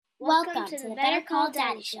Welcome to the Better Call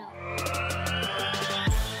Daddy Show.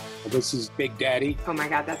 This is Big Daddy. Oh my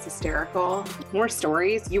God, that's hysterical. More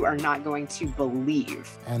stories you are not going to believe.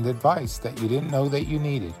 And advice that you didn't know that you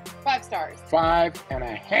needed. 5 stars.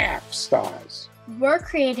 5.5 stars. We're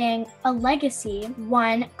creating a legacy,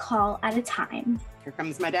 one call at a time. Here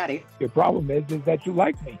comes my daddy. Your problem is that you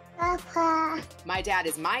like me. Papa. My dad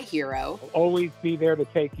is my hero. I'll always be there to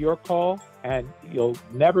take your call, and you'll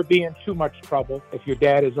never be in too much trouble if your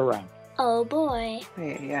dad is around. Oh boy.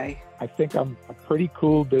 I think I'm a pretty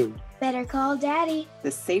cool dude. Better Call Daddy.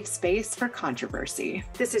 The safe space for controversy.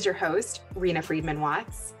 This is your host, Rena Friedman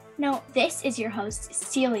Watts. No, this is your host,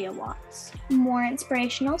 Celia Watts. More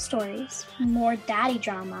inspirational stories, more daddy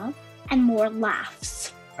drama, and more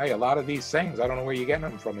laughs. Hey, a lot of these things, I don't know where you're getting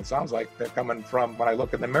them from. It sounds like they're coming from when I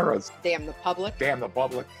look in the mirrors. Damn the public. Damn the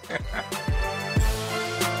public.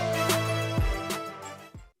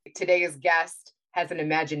 Today's guest has an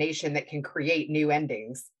imagination that can create new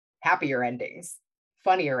endings, happier endings,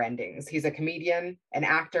 funnier endings. He's a comedian, an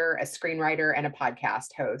actor, a screenwriter, and a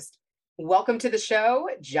podcast host. Welcome to the show,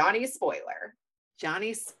 Johnny Spoiler.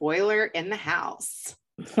 Johnny Spoiler in the house.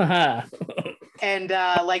 And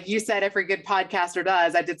like you said, every good podcaster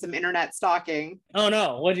does. I did some internet stalking. Oh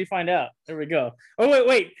no, what did you find out? There we go. Oh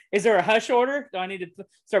wait. Is there a hush order? Do I need to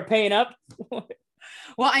start paying up?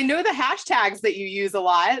 Well, I know the hashtags that you use a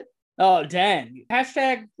lot. Oh, dang.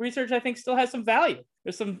 Hashtag research, I think, still has some value.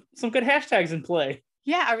 There's some good hashtags in play.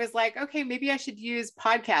 Yeah, I was like, okay, maybe I should use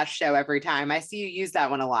podcast show every time. I see you use that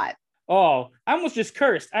one a lot. Oh, I almost just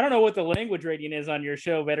cursed. I don't know what the language rating is on your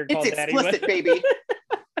show, Better Call It's Daddy. explicit, baby.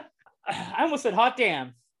 I almost said hot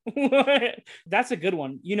damn. That's a good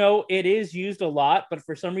one. You know, it is used a lot, but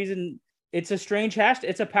for some reason, it's a strange hashtag.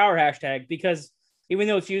 It's a power hashtag because even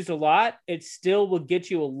though it's used a lot, it still will get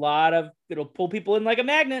you it'll pull people in like a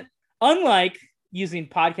magnet. Unlike using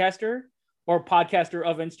podcaster or podcaster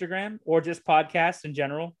of Instagram or just podcasts in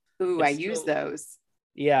general. Ooh, I use those.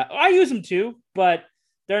 Yeah, I use them too, but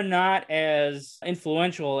they're not as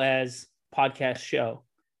influential as podcast show.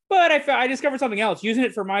 But I discovered something else. Using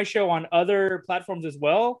it for my show on other platforms as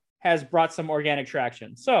well has brought some organic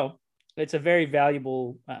traction. So it's a very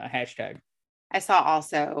valuable hashtag. I saw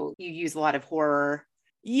also you use a lot of horror.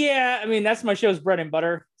 Yeah, I mean, that's my show's bread and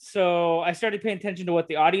butter. So I started paying attention to what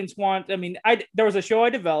the audience wants. I mean, there was a show I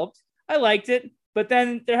developed. I liked it, but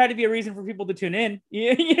then there had to be a reason for people to tune in.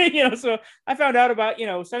 So I found out about,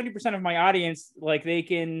 70% of my audience, like they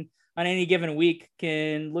can, on any given week,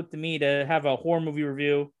 can look to me to have a horror movie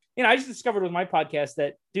review. I just discovered with my podcast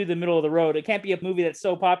that due to the middle of the road, it can't be a movie that's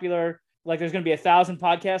so popular. Like there's going to be 1,000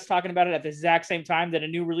 podcasts talking about it at the exact same time that a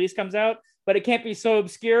new release comes out. But it can't be so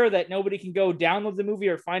obscure that nobody can go download the movie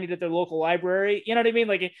or find it at their local library. You know what I mean?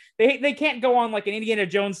 Like they can't go on like an Indiana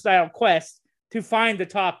Jones style quest to find the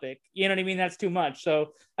topic. You know what I mean? That's too much.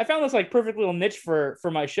 So I found this like perfect little niche for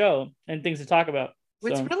my show and things to talk about.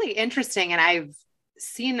 What's really interesting, and I've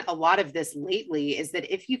seen a lot of this lately, is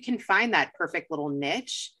that if you can find that perfect little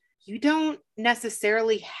niche, you don't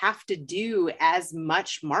necessarily have to do as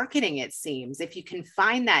much marketing, it seems. If you can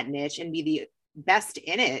find that niche and be the best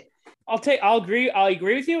in it. I'll agree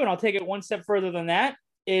with you, and I'll take it one step further than that.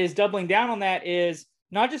 Is doubling down on that is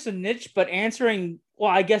not just a niche, but answering,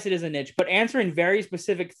 well, I guess it is a niche, but answering very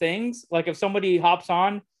specific things. Like if somebody hops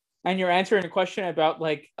on and you're answering a question about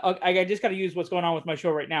like, I just got to use what's going on with my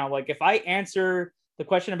show right now. Like if I answer the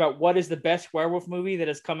question about what is the best werewolf movie that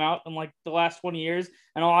has come out in like the last 20 years,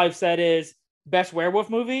 and all I've said is best werewolf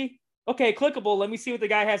movie. Okay, clickable. Let me see what the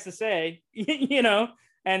guy has to say,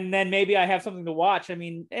 and then maybe I have something to watch. I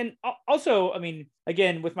mean, and also, I mean,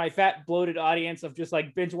 again, with my fat bloated audience of just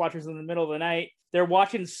like binge watchers in the middle of the night, they're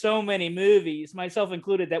watching so many movies, myself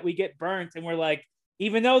included, that we get burnt. And we're like,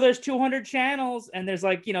 even though there's 200 channels and there's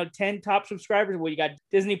like, 10 top subscribers, well, you got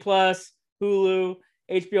Disney Plus, Hulu,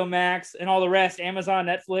 HBO Max, and all the rest, Amazon,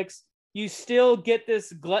 Netflix, you still get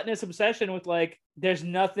this gluttonous obsession with like, there's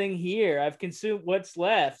nothing here. I've consumed what's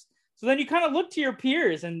left. So then you kind of look to your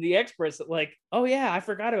peers and the experts that like, oh yeah, I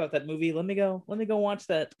forgot about that movie. Let me go watch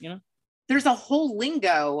that, There's a whole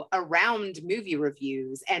lingo around movie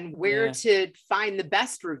reviews and where to find the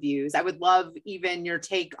best reviews. I would love even your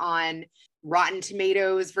take on Rotten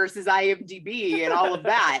Tomatoes versus IMDb and all of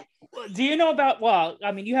that. Do you know about, well,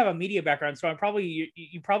 I mean, you have a media background, so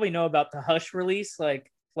you probably know about the Hush release, like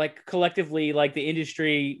collectively, like the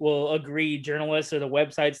industry will agree, journalists or the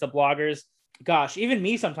websites, the bloggers, gosh, even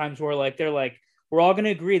me sometimes they're like, we're all going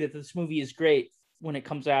to agree that this movie is great when it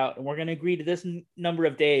comes out, and we're going to agree to this number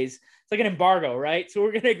of days. It's like an embargo, right? So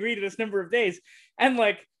we're going to agree to this number of days. And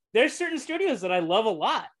like, there's certain studios that I love a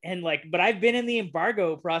lot. And like, but I've been in the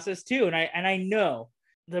embargo process too. And I know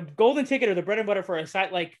the golden ticket or the bread and butter for a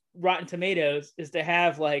site like Rotten Tomatoes is to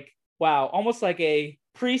have like, wow, almost like a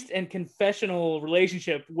priest and confessional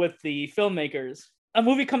relationship with the filmmakers. A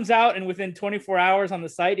movie comes out and within 24 hours on the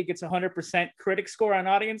site, it gets 100% critic score on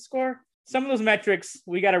audience score. Some of those metrics,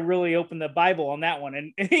 we got to really open the Bible on that one.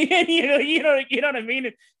 And you know what I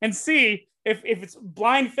mean? And see if it's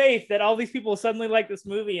blind faith that all these people suddenly like this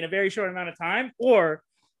movie in a very short amount of time, or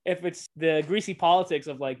if it's the greasy politics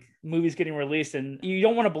of like movies getting released. And you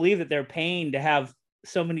don't want to believe that they're paying to have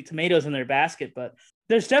so many tomatoes in their basket, but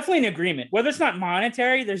there's definitely an agreement. Whether it's not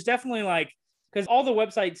monetary, there's definitely like, because all the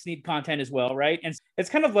websites need content as well, right? And it's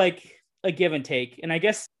kind of like a give and take. And I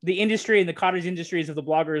guess the industry and the cottage industries of the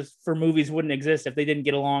bloggers for movies wouldn't exist if they didn't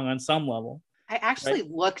get along on some level. I actually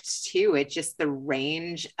looked too at just the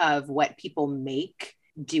range of what people make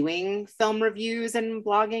doing film reviews and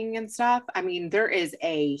blogging and stuff. I mean, there is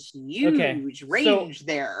a huge range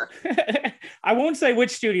there. I won't say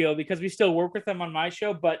which studio because we still work with them on my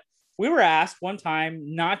show, but we were asked one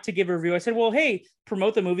time not to give a review. I said, well, hey,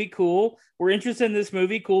 promote the movie. Cool. We're interested in this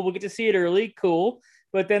movie. Cool. We'll get to see it early. Cool.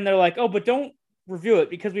 But then they're like, oh, but don't review it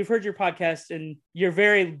because we've heard your podcast and you're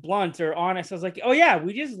very blunt or honest. I was like, oh yeah,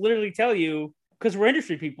 we just literally tell you because we're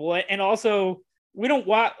industry people. And also we don't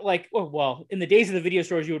walk like, oh, well, in the days of the video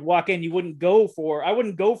stores, you would walk in, I wouldn't go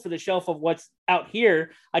for the shelf of what's out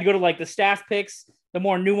here. I'd go to like the staff picks, the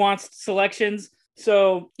more nuanced selections.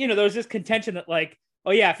 So, there was this contention that like,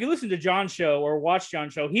 oh yeah, if you listen to John's show or watch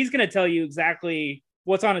John's show, he's going to tell you exactly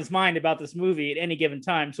what's on his mind about this movie at any given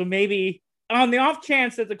time. So maybe on the off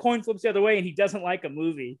chance that the coin flips the other way and he doesn't like a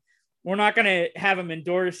movie, we're not going to have him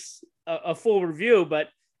endorse a full review, but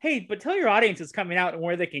hey, but tell your audience it's coming out and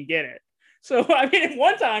where they can get it. So, I mean,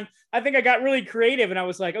 one time I think I got really creative and I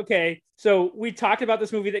was like, okay, so we talked about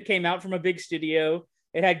this movie that came out from a big studio.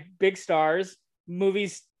 It had big stars,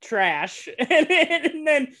 movies trash. And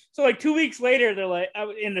then, so like 2 weeks later, they're like,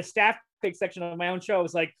 in the staff pick section of my own show, I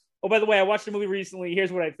was like, oh, by the way, I watched the movie recently.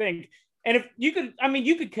 Here's what I think. And if you could,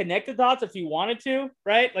 you could connect the dots if you wanted to,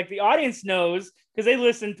 right? Like the audience knows because they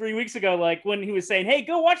listened 3 weeks ago, like when he was saying, hey,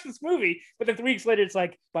 go watch this movie. But then 3 weeks later, it's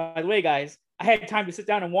like, by the way, guys, I had time to sit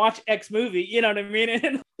down and watch X movie. You know what I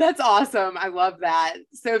mean? That's awesome. I love that.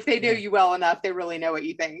 So if they know you well enough, they really know what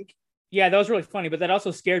you think. Yeah, that was really funny. But that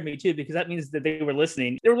also scared me too, because that means that they were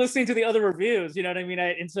listening. They were listening to the other reviews. You know what I mean?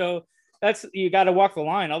 And so you got to walk the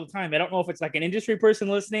line all the time. I don't know if it's like an industry person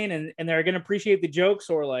listening and they're going to appreciate the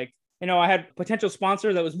jokes or like, I had a potential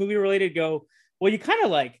sponsor that was movie related go, well, you kind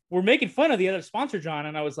of like, we're making fun of the other sponsor, John.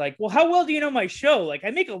 And I was like, well, how well do you know my show? Like, I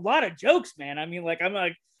make a lot of jokes, man. I mean, like,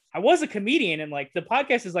 I was a comedian and like the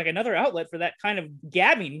podcast is like another outlet for that kind of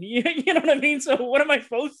gabbing. You know what I mean? So what am I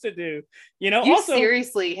supposed to do? You also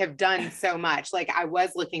seriously have done so much. Like I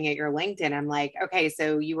was looking at your LinkedIn. I'm like, okay,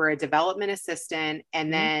 so you were a development assistant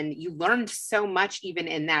and then you learned so much even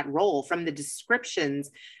in that role from the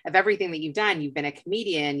descriptions of everything that you've done. You've been a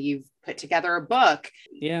comedian, you've put together a book.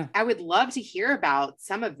 Yeah. I would love to hear about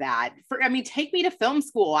some of that. Take me to film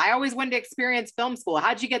school. I always wanted to experience film school.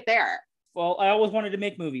 How'd you get there? Well, I always wanted to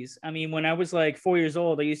make movies. I mean, when I was like 4 years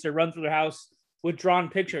old, I used to run through the house with drawn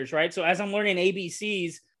pictures, right? So as I'm learning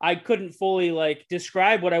ABCs, I couldn't fully like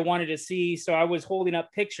describe what I wanted to see. So I was holding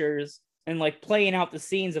up pictures and like playing out the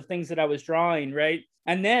scenes of things that I was drawing, right?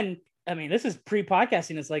 And then, this is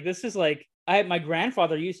pre-podcasting. It's like, this is like, my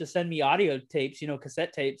grandfather used to send me audio tapes,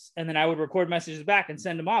 cassette tapes, and then I would record messages back and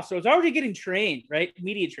send them off. So it's already getting trained, right?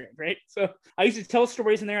 Media trained, right? So I used to tell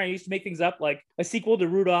stories in there. I used to make things up like a sequel to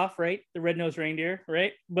Rudolph, right? The red-nosed reindeer,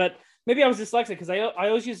 right? But maybe I was dyslexic because I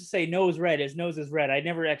always used to say nose red, his nose is red. I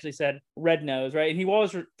never actually said red nose, right? And he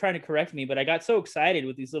was always trying to correct me, but I got so excited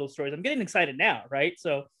with these little stories. I'm getting excited now, right?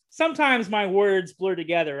 So sometimes my words blur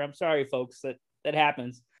together. I'm sorry, folks, that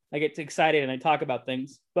happens. I get excited and I talk about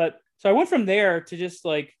things. But so I went from there to just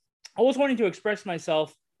like always wanting to express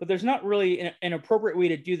myself, but there's not really an appropriate way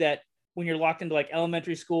to do that when you're locked into like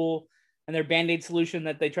elementary school and their Band-Aid solution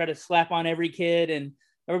that they try to slap on every kid and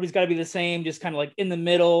everybody's got to be the same, just kind of like in the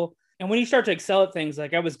middle. And when you start to excel at things,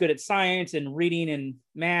 like I was good at science and reading and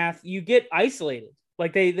math, you get isolated.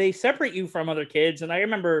 Like they separate you from other kids. And I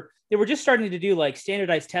remember they were just starting to do like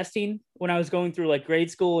standardized testing when I was going through like grade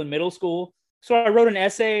school and middle school. So I wrote an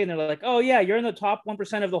essay and they're like, oh yeah, you're in the top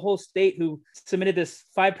 1% of the whole state who submitted this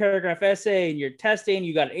 5-paragraph essay and you're testing,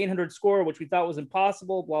 you got an 800 score, which we thought was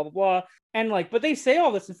impossible, blah, blah, blah. And like, but they say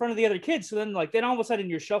all this in front of the other kids. So then like, then all of a sudden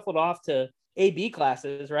you're shuffled off to AB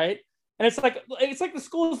classes, right? And it's like the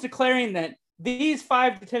school is declaring that these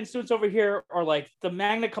 5 to 10 students over here are like the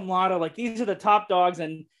magna cum laude, like these are the top dogs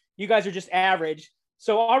and you guys are just average.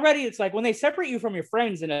 So already it's like when they separate you from your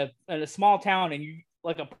friends in a small town and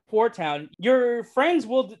like a poor town, your friends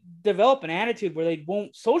will develop an attitude where they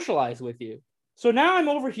won't socialize with you. So now I'm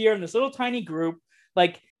over here in this little tiny group,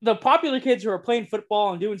 like the popular kids who are playing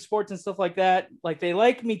football and doing sports and stuff like that. Like they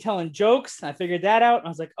like me telling jokes. I figured that out. And I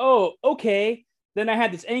was like, oh, okay. Then I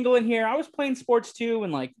had this angle in here. I was playing sports too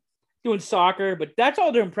and like doing soccer, but that's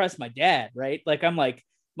all to impress my dad, right? Like I'm like,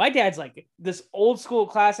 my dad's like this old school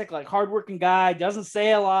classic, like hardworking guy, doesn't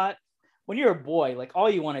say a lot. When you're a boy, like all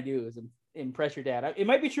you want to do is impress your dad. It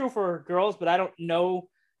might be true for girls, but I don't know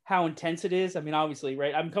how intense it is. I mean, obviously,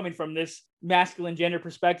 right? I'm coming from this masculine gender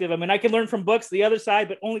perspective. I mean, I can learn from books the other side,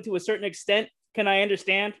 but only to a certain extent can I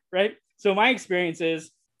understand, right? So my experience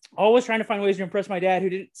is always trying to find ways to impress my dad, who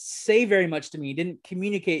didn't say very much to me, didn't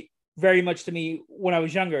communicate very much to me when I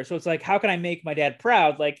was younger. So it's like, how can I make my dad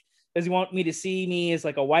proud? Like, does he want me to see me as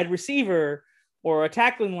like a wide receiver or a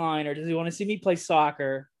tackling line, or does he want to see me play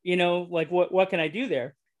soccer? You know, like what can I do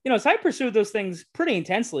there? You know, so I pursued those things pretty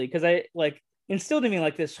intensely because I like instilled in me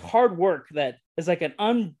like this hard work that is like an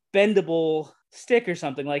unbendable stick or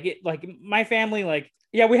something. Like it, like my family, like,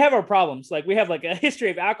 yeah, we have our problems. Like we have like a history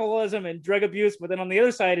of alcoholism and drug abuse, but then on the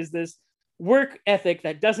other side is this work ethic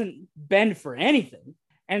that doesn't bend for anything.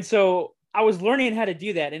 And so I was learning how to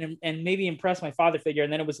do that and maybe impress my father figure.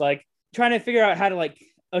 And then it was like trying to figure out how to like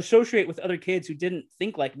associate with other kids who didn't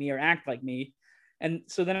think like me or act like me. And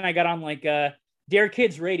so then I got on like Dare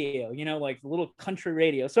Kids radio, you know, like little country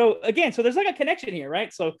radio. So again, so there's like a connection here,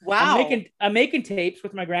 right? So wow. I'm making tapes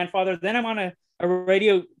with my grandfather. Then I'm on a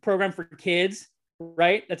radio program for kids,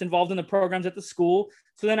 right? That's involved in the programs at the school.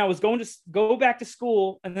 So then I was going to go back to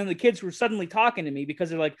school, and then the kids were suddenly talking to me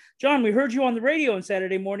because they're like, John, we heard you on the radio on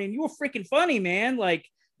Saturday morning. You were freaking funny, man. Like,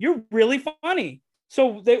 you're really funny.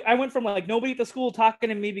 So I went from like nobody at the school talking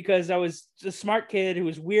to me because I was a smart kid who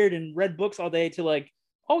was weird and read books all day to like,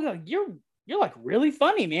 oh, you're like really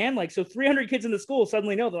funny, man. Like, so 300 kids in the school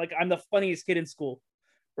suddenly know that like I'm the funniest kid in school,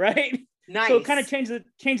 right? Nice. So it kind of changed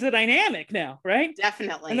the dynamic now, right?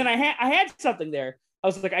 Definitely. And then I had something there. I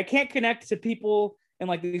was like, I can't connect to people in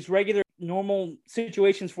like these regular normal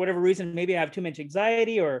situations for whatever reason. Maybe I have too much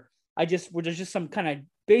anxiety, or there's just some kind of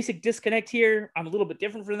basic disconnect here. I'm a little bit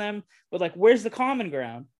different from them, but like, where's the common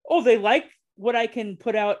ground? Oh, they like what I can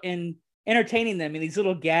put out in entertaining them in these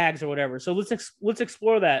little gags or whatever. So let's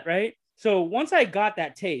explore that, right? So once I got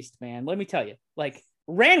that taste, man, let me tell you, like,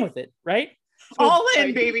 ran with it, right? So, all in,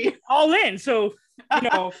 like, baby. All in. So, you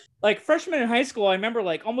know, like freshman in high school, I remember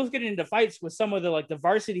like almost getting into fights with some of the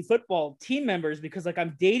varsity football team members because like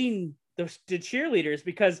I'm dating the cheerleaders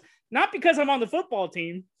not because I'm on the football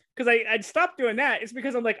team, because I'd stopped doing that. It's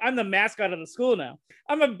because I'm the mascot of the school now.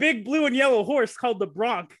 I'm a big blue and yellow horse called the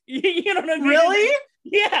Bronc. You know what I mean? Really?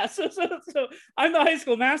 Yeah. So I'm the high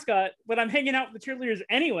school mascot, but I'm hanging out with the cheerleaders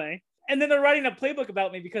anyway. And then they're writing a playbook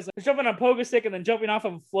about me because I was jumping on a pogo stick and then jumping off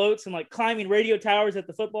of floats and like climbing radio towers at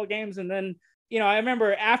the football games. And then, you know, I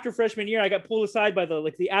remember after freshman year, I got pulled aside by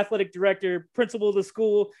the athletic director, principal of the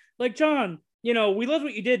school. Like, John, you know, we loved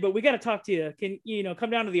what you did, but we got to talk to you. Can you know, come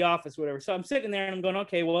down to the office, whatever. So I'm sitting there and I'm going,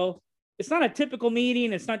 okay, well, it's not a typical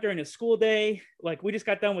meeting. It's not during a school day. Like, we just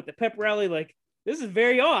got done with the pep rally. Like, this is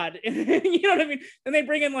very odd. You know what I mean? And they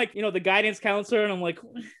bring in like, you know, the guidance counselor, and I'm like,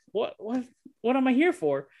 what am I here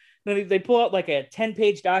for? Then they pull out like a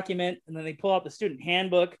 10-page document, and then they pull out the student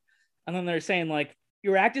handbook, and then they're saying like,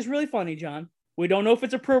 your act is really funny, John. We don't know if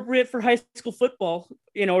it's appropriate for high school football,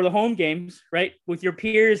 you know, or the home games, right, with your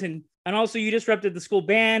peers, and also you disrupted the school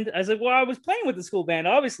band. I was like, well, I was playing with the school band,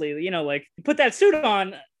 obviously, you know, like, put that suit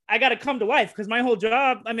on, I got to come to life because my whole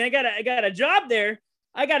job, I mean, I got a job there.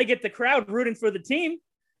 I got to get the crowd rooting for the team,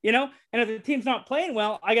 you know, and if the team's not playing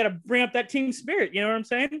well, I got to bring up that team spirit. You know what I'm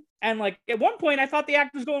saying? And like at one point I thought the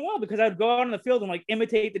act was going well because I would go out on the field and like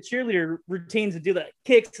imitate the cheerleader routines and do the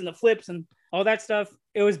kicks and the flips and all that stuff.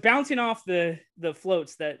 It was bouncing off the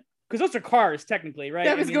floats that, because those are cars technically, right?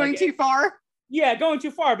 That was going too far. Yeah, going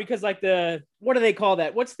too far because like what do they call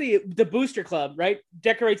that? What's the booster club, right?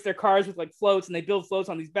 Decorates their cars with like floats, and they build floats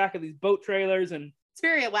on these back of these boat trailers, and it's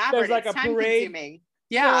very elaborate. There's like it's a parade. Consuming.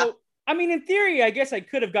 Yeah. So, I mean, in theory, I guess I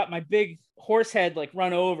could have got my big horse head like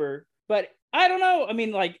run over, but I don't know. I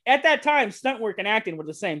mean, like at that time, stunt work and acting were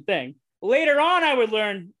the same thing. Later on, I would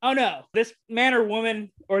learn, oh no, this man or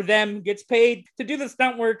woman or them gets paid to do the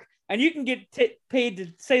stunt work, and you can get paid to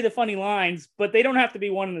say the funny lines, but they don't have to be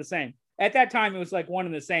one and the same. At that time, it was like one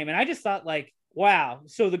and the same. And I just thought like, wow.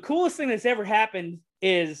 So the coolest thing that's ever happened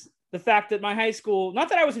is the fact that my high school, not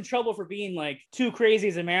that I was in trouble for being like too crazy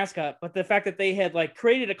as a mascot, but the fact that they had like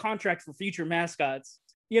created a contract for future mascots.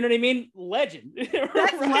 You know what I mean? Legend. That's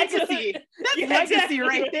right? Legacy. That's legacy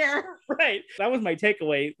right there. Right. That was my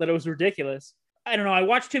takeaway, that it was ridiculous. I don't know. I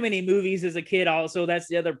watched too many movies as a kid. Also, that's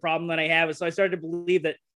the other problem that I have. So I started to believe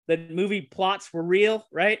that the movie plots were real,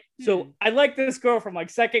 right? So I liked this girl from like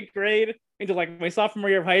second grade into like my sophomore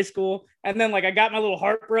year of high school. And then like I got my little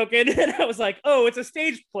heart broken and I was like, oh, it's a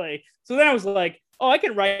stage play. So then I was like, oh, I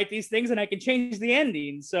can write these things and I can change the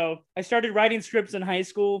ending. So I started writing scripts in high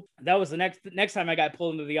school. That was the next time I got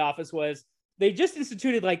pulled into the office. Was they just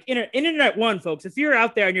instituted like Internet One, folks. If you're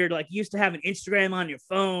out there and you're like used to having Instagram on your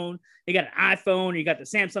phone, you got an iPhone, you got the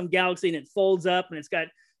Samsung Galaxy and it folds up and it's got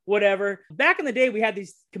whatever. Back in the day, we had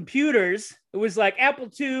these computers. It was like Apple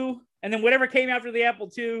II, and then whatever came after the Apple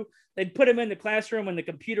II, they'd put them in the classroom in the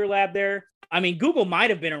computer lab there. I mean, Google might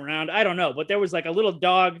have been around. I don't know. But there was like a little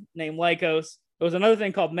dog named Lycos. There was another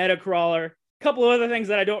thing called Metacrawler, a couple of other things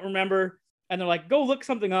that I don't remember. And they're like, go look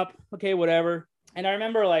something up. Okay, whatever. And I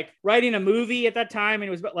remember like writing a movie at that time, and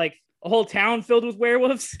it was about like a whole town filled with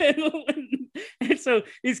werewolves. And so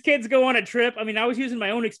these kids go on a trip. I mean, I was using my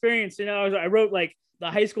own experience. You know, I wrote like the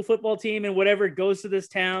high school football team and whatever goes to this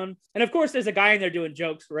town. And of course, there's a guy in there doing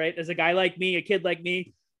jokes, right? There's a guy like me, a kid like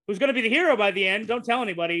me, who's going to be the hero by the end. Don't tell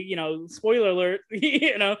anybody, you know, spoiler alert,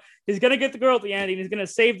 you know, he's going to get the girl at the end and he's going to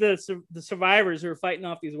save the survivors who are fighting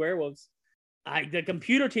off these werewolves. The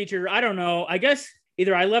computer teacher, I don't know. I guess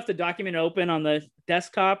either I left the document open on the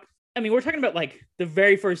desktop. I mean, we're talking about like the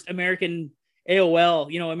very first American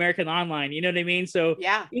AOL, you know, American Online, you know what I mean? So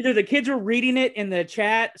yeah, either the kids were reading it in the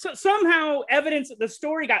chat. So somehow evidence that the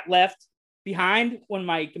story got left behind when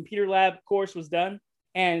my computer lab course was done.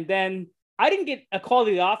 And then I didn't get a call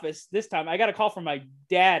to the office this time. I got a call from my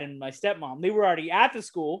dad and my stepmom. They were already at the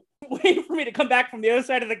school waiting for me to come back from the other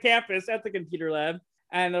side of the campus at the computer lab.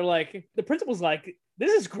 And they're like, the principal's like,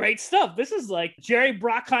 this is great stuff. This is like Jerry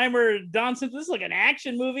Bruckheimer, Don Simpson. This is like an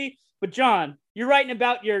action movie. But John, you're writing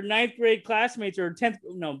about your 9th grade classmates or 10th,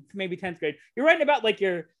 no, maybe 10th grade. You're writing about like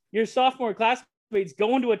your sophomore classmates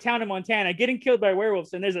going to a town in Montana, getting killed by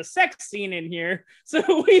werewolves. And there's a sex scene in here.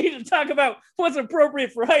 So we need to talk about what's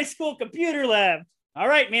appropriate for high school computer lab. All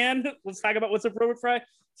right, man, let's talk about what's appropriate for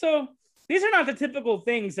So these are not the typical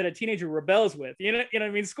things that a teenager rebels with. You know what I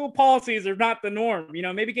mean? School policies are not the norm. You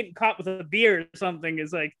know, maybe getting caught with a beer or something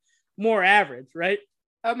is like more average, right?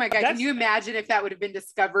 Oh my God. Can you imagine if that would have been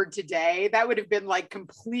discovered today? That would have been like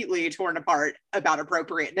completely torn apart about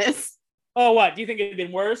appropriateness. Oh, what? Do you think it'd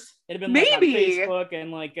been worse? It'd been like on Facebook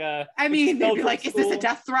and like I mean, they'd be like, is this a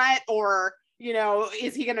death threat? Or, you know,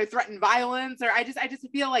 is he gonna threaten violence? Or I just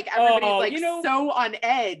feel like everybody's so on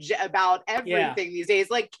edge about everything these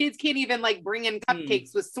days. Like kids can't even like bring in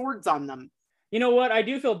cupcakes with swords on them. You know what? I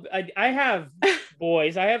do feel I have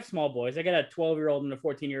boys. I have small boys. I got a 12-year-old and a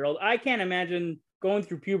 14-year-old. I can't imagine going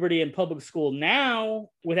through puberty in public school now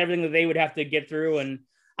with everything that they would have to get through. And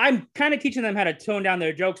I'm kind of teaching them how to tone down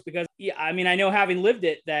their jokes because, yeah, I mean, I know having lived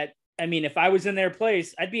it that, I mean, if I was in their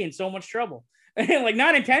place, I'd be in so much trouble. Like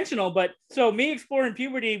not intentional, but so me exploring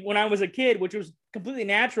puberty when I was a kid, which was completely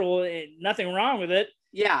natural and nothing wrong with it.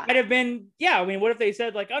 Yeah. I'd have been, I mean, what if they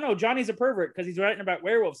said like, oh no, Johnny's a pervert because he's writing about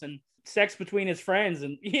werewolves and sex between his friends.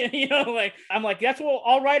 And, you know, like, I'm like, that's what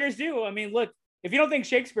all writers do. I mean, look, if you don't think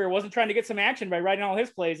Shakespeare wasn't trying to get some action by writing all his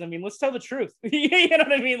plays, I mean, let's tell the truth. You know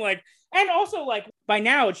what I mean? Like, and also like by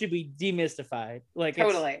now it should be demystified. Like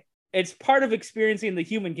totally. It's part of experiencing the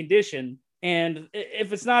human condition. And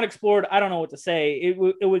if it's not explored, I don't know what to say.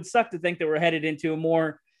 It would suck to think that we're headed into a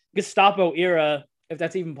more Gestapo era, if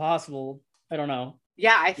that's even possible. I don't know.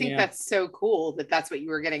 Yeah, I think that's so cool that that's what you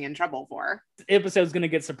were getting in trouble for. This episode's going to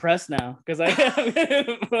get suppressed now because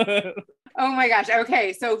I... Oh my gosh.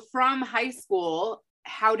 Okay. So from high school,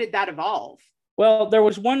 how did that evolve? Well, there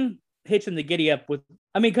was one hitch in the giddy up with,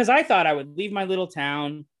 I mean, because I thought I would leave my little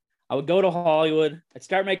town. I would go to Hollywood. I'd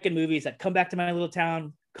start making movies. I'd come back to my little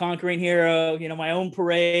town, conquering hero, you know, my own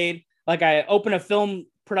parade. Like I open a film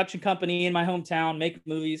production company in my hometown, make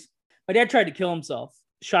movies. My dad tried to kill himself,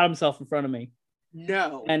 shot himself in front of me.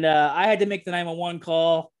 No. And I had to make the 911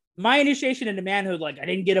 call. My initiation into manhood, like I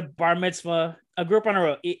didn't get a bar mitzvah. I grew up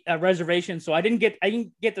on a reservation, so I didn't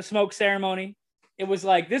get the smoke ceremony. It was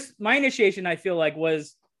like this. My initiation, I feel like,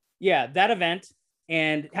 was that event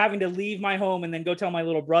and having to leave my home and then go tell my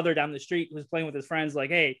little brother down the street who was playing with his friends, like,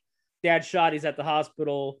 "Hey, Dad's shot. He's at the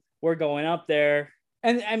hospital. We're going up there."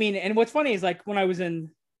 And I mean, and what's funny is like when I was I'm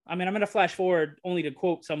going to flash forward only to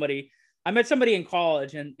quote somebody. I met somebody in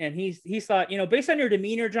college, and he thought, you know, based on your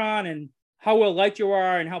demeanor, John, and how well liked you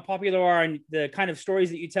are and how popular you are and the kind of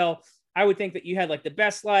stories that you tell, I would think that you had like the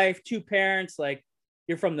best life, 2 parents, like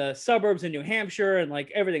you're from the suburbs in New Hampshire and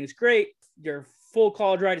like everything's great. Your full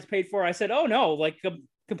college ride is paid for. I said, oh no, like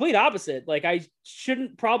complete opposite. Like I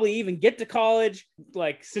shouldn't probably even get to college.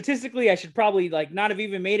 Like statistically, I should probably like not have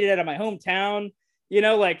even made it out of my hometown.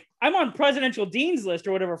 Like I'm on presidential dean's list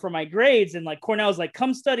or whatever for my grades. And like Cornell's like,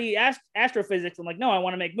 come study astrophysics. I'm like, no, I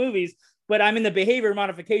want to make movies, but I'm in the behavior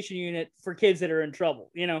modification unit for kids that are in trouble.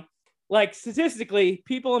 Like statistically,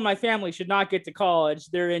 people in my family should not get to college.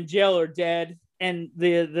 They're in jail or dead. And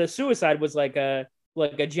the suicide was like a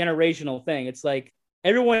generational thing. It's like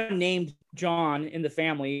everyone named John in the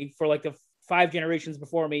family for like the 5 generations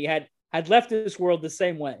before me had left this world the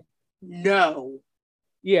same way. No.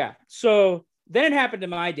 Yeah. So then it happened to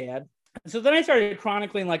my dad. So then I started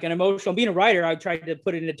chronicling like an emotional, being a writer, I tried to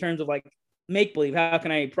put it into terms of like make-believe. How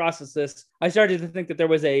can I process this? I started to think that there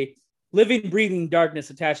was a living, breathing darkness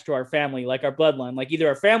attached to our family, like our bloodline, like either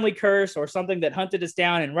a family curse or something that hunted us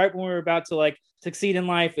down. And right when we were about to like succeed in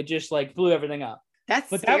life, it just like blew everything up. But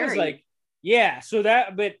scary. That was like, yeah. So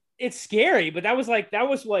but it's scary, but that was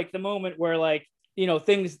like the moment where like,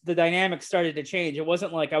 the dynamics started to change. It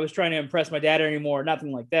wasn't like I was trying to impress my dad anymore.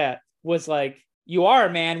 Nothing like that. It was like, you are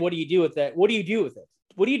a man. What do you do with that? What do you do with it?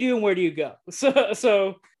 What do you do and where do you go?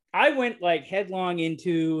 So I went like headlong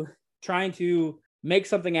into trying to make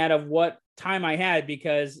something out of what time I had,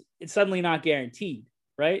 because it's suddenly not guaranteed.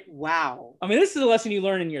 Right. Wow. I mean, this is a lesson you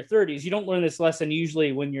learn in your 30s. You don't learn this lesson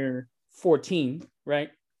usually when you're 14, right?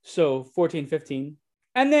 So 14, 15.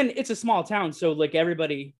 And then it's a small town. So like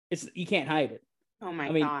everybody, you can't hide it. Oh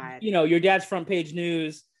my God. Your dad's front page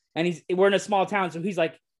news and we're in a small town. So he's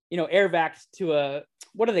like, air vaxxed to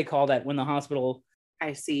what do they call that when the hospital?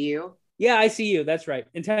 ICU. Yeah, ICU. That's right.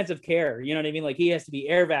 Intensive care. You know what I mean? Like he has to be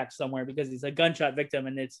air vaxxed somewhere because he's a gunshot victim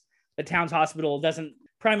and it's the town's hospital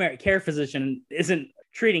primary care physician isn't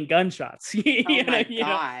treating gunshots. Oh my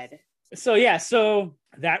God. So yeah, so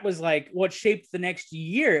that was like what shaped the next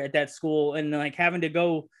year at that school, and like having to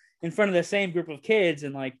go in front of the same group of kids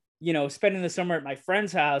and like, spending the summer at my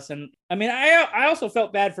friend's house. And I mean, I also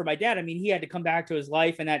felt bad for my dad. I mean, he had to come back to his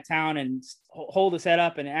life in that town and hold his head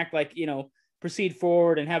up and act like, proceed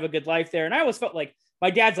forward and have a good life there. And I always felt like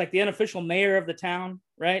my dad's like the unofficial mayor of the town,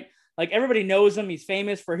 right? Like everybody knows him. He's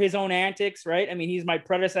famous for his own antics, right? I mean, he's my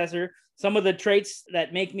predecessor. Some of the traits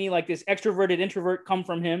that make me like this extroverted introvert come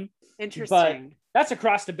from him. Interesting. But that's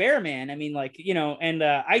across the bear, man. I mean, like, and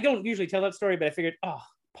I don't usually tell that story, but I figured,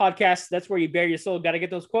 podcast, that's where you bare your soul. Got to get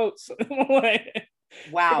those quotes.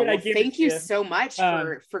 Wow. Well, thank you so much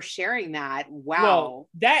for sharing that. Wow. Well,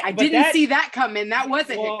 I didn't see that coming. That was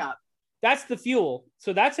a hiccup. That's the fuel.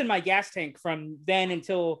 So that's in my gas tank from then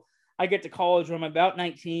until I get to college when I'm about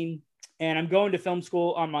 19 and I'm going to film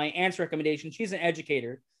school on my aunt's recommendation. She's an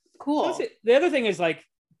educator. Cool. So the other thing is like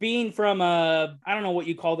being from I don't know what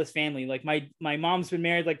you call this family. Like my mom's been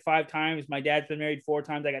married like 5 times. My dad's been married 4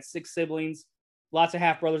 times. I got 6 siblings, lots of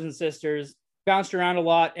half brothers and sisters, bounced around a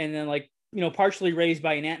lot. And then like, partially raised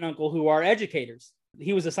by an aunt and uncle who are educators.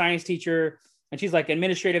 He was a science teacher and she's like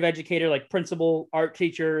administrative educator, like principal, art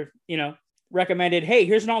teacher, recommended, hey,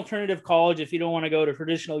 here's an alternative college. If you don't want to go to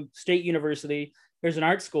traditional state university, here's an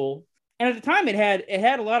art school. And at the time it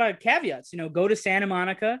had a lot of caveats, go to Santa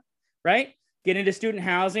Monica, right? Get into student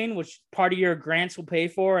housing, which part of your grants will pay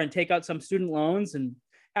for, and take out some student loans. And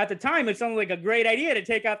at the time, it sounded like a great idea to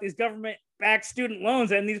take out these government-backed student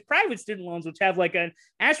loans and these private student loans, which have like an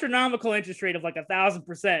astronomical interest rate of like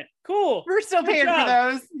 1,000%. Cool. We're still paying for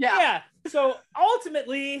those. Yeah. So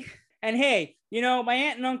ultimately, and hey, my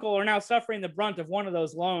aunt and uncle are now suffering the brunt of one of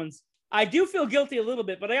those loans. I do feel guilty a little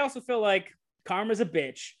bit, but I also feel like karma's a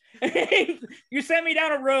bitch. You sent me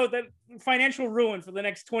down a road that financial ruin for the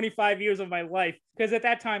next 25 years of my life. Because at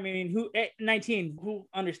that time, I mean, at 19, who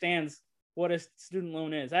understands what a student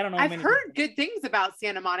loan is? I don't know. I've heard good things about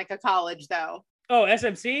Santa Monica College, though. Oh,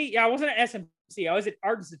 SMC? Yeah, I wasn't at SMC. I was at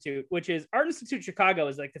Art Institute, which is Art Institute Chicago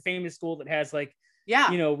is like the famous school that has like,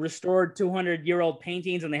 restored 200-year-old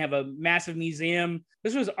paintings, and they have a massive museum.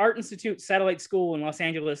 This was Art Institute Satellite School in Los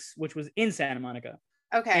Angeles, which was in Santa Monica.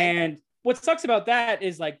 Okay. And what sucks about that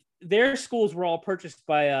is like their schools were all purchased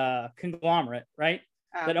by a conglomerate, right?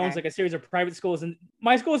 Okay. That owns like a series of private schools. And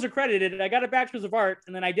my school is accredited. I got a bachelor's of art,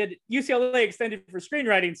 and then I did UCLA extended for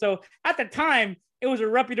screenwriting. So at the time, it was a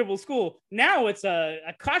reputable school. Now it's a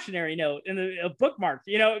cautionary note and a bookmark,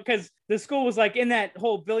 because the school was like in that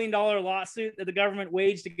whole $1 billion lawsuit that the government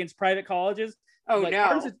waged against private colleges. Oh, like,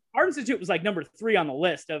 no. Art Institute was like number 3 on the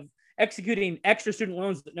list of executing extra student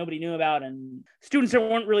loans that nobody knew about, and students that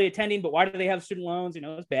weren't really attending, but why do they have student loans?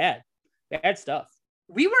 It's bad stuff.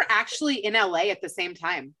 We were actually in LA at the same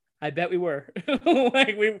time. I bet we were.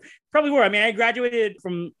 Like we probably were. I mean, I graduated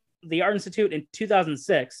from the Art Institute in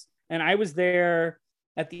 2006, and I was there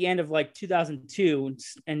at the end of like 2002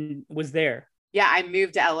 and was there. Yeah, I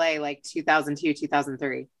moved to LA like 2002,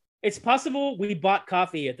 2003. It's possible we bought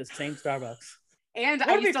coffee at the same Starbucks. And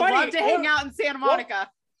I used to love to hang out in Santa Monica.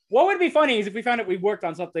 What would be funny is if we found out we worked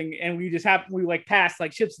on something and we just happened, we like passed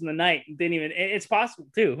like ships in the night and didn't even, it's possible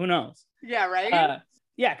too. Who knows? Yeah, right?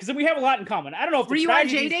 Yeah, because we have a lot in common. I don't know if were you on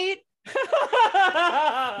J-Date?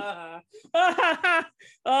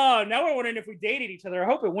 Oh, now we're wondering if we dated each other. I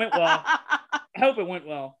hope it went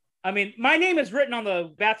well. I mean, my name is written on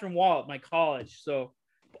the bathroom wall at my college. So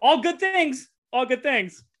all good things.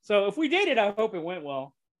 So if we dated, I hope it went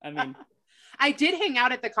well. I mean, I did hang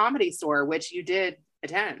out at the Comedy Store, which you did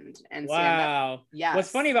attend and stand up. Yeah. What's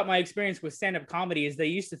funny about my experience with stand-up comedy is they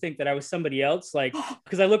used to think that I was somebody else, like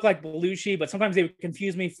because I look like Belushi, but sometimes they would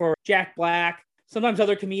confuse me for Jack Black, sometimes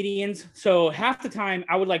other comedians. So half the time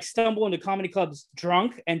I would like stumble into comedy clubs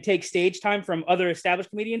drunk and take stage time from other established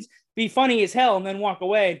comedians, be funny as hell, and then walk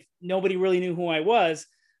away. Nobody really knew who I was.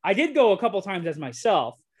 I did go a couple times as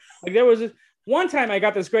myself. Like there was one time I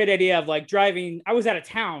got this great idea of like driving. I was out of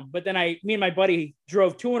town, but then me and my buddy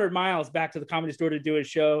drove 200 miles back to the Comedy Store to do a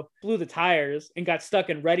show, blew the tires and got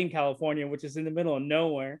stuck in Redding, California, which is in the middle of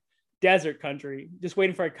nowhere, desert country, just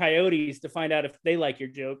waiting for coyotes to find out if they like your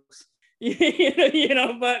jokes.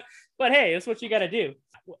 But hey, that's what you got to do.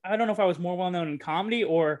 I don't know if I was more well-known in comedy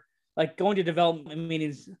or like going to development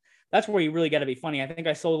meetings. That's where you really got to be funny. I think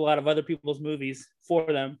I sold a lot of other people's movies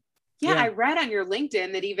for them. Yeah, I read on your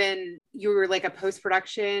LinkedIn that even you were like a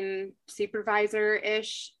post-production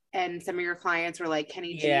supervisor-ish, and some of your clients were like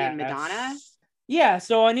Kenny G and Madonna. Yeah,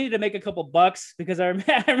 so I needed to make a couple bucks because I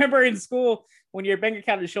remember in school when your bank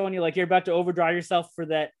account is showing you like you're about to overdrive yourself for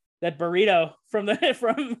that burrito from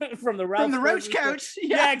the Roach Coach.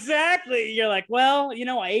 Yeah, exactly. You're like, well,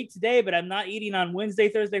 I ate today, but I'm not eating on Wednesday,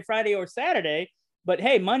 Thursday, Friday, or Saturday. But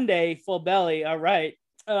hey, Monday, full belly. All right.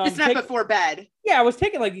 It's not before bed. Yeah, I was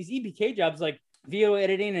taking like these EBK jobs, like video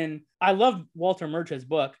editing, and I love Walter Murch's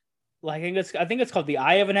book. Like I think it's called The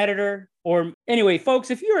Eye of an Editor. Or anyway,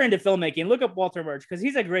 folks, if you're into filmmaking, look up Walter Murch because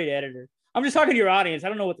he's a great editor. I'm just talking to your audience. I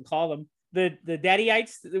don't know what to call them. The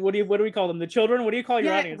daddyites. What do we call them? The children. What do you call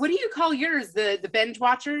your audience? What do you call yours? The binge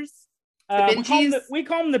watchers. The bingies? We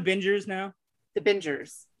call them the bingers now. The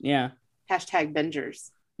bingers. Yeah. Hashtag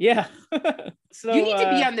bingers. Yeah. So you need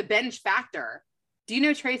to be on the Binge Factor. Do you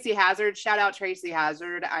know Tracy Hazard? Shout out Tracy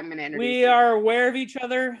Hazard. I'm going to introduce you. We are aware of each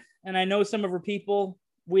other, and I know some of her people.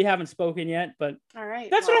 We haven't spoken yet, but all right.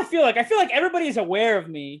 That's what I feel like. I feel like everybody's aware of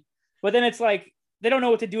me, but then it's like they don't know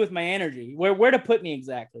what to do with my energy. Where to put me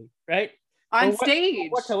exactly, right? On stage.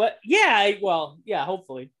 Hopefully.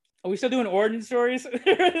 Are we still doing origin stories?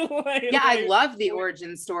 I love the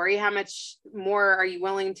origin story. How much more are you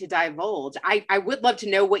willing to divulge? I would love to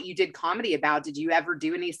know what you did comedy about. Did you ever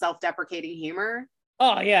do any self-deprecating humor?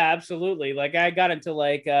 Oh yeah, absolutely. Like I got into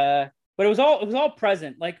but it was all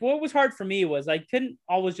present. Like what was hard for me was I couldn't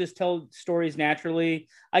always just tell stories naturally.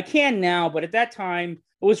 I can now, but at that time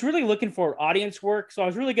I was really looking for audience work. So I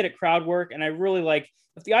was really good at crowd work. And I really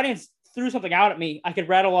if the audience threw something out at me, I could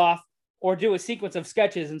rattle off or do a sequence of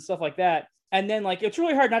sketches and stuff like that. And then it's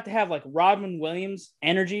really hard not to have Robin Williams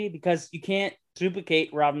energy because you can't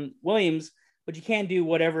duplicate Robin Williams, but you can do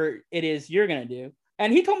whatever it is you're going to do.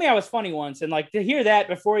 And he told me I was funny once. And to hear that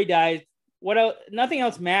before he died, what else? Nothing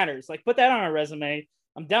else matters. Put that on a resume.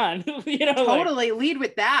 I'm done. Totally lead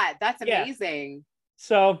with that. That's amazing. Yeah.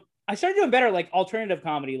 So I started doing better, alternative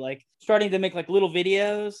comedy, starting to make little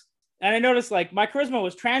videos. And I noticed my charisma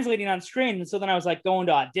was translating on screen. And so then I was going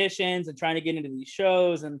to auditions and trying to get into these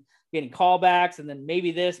shows and getting callbacks and then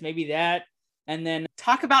maybe this, maybe that. And then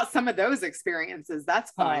talk about some of those experiences. That's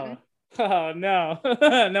fun. Oh no,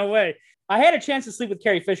 no way. I had a chance to sleep with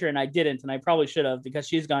Carrie Fisher and I didn't. And I probably should have because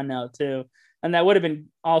she's gone now too. And that would have been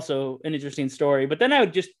also an interesting story. But then I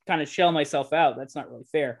would just kind of shell myself out. That's not really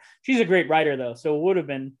fair. She's a great writer though. So it would have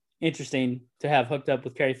been interesting to have hooked up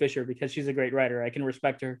with Carrie Fisher because she's a great writer. I can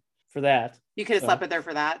respect her for that. You could have slept with her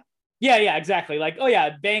for that. Yeah, exactly.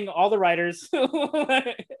 Bang all the writers.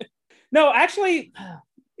 No, actually,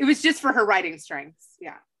 it was just for her writing strengths.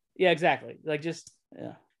 Yeah. Yeah, exactly.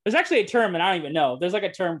 There's actually a term, and I don't even know. There's a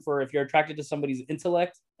term for if you're attracted to somebody's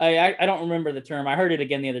intellect. I don't remember the term. I heard it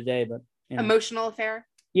again the other day, but emotional affair.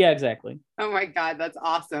 Yeah, exactly. Oh my God, that's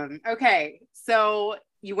awesome. Okay, so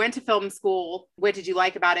you went to film school. What did you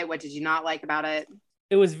like about it? What did you not like about it?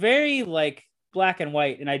 It was very black and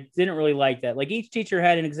white, and I didn't really like that. Each teacher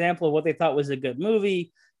had an example of what they thought was a good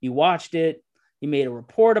movie. You watched it, you made a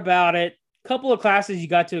report about it. A couple of classes you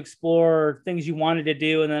got to explore things you wanted to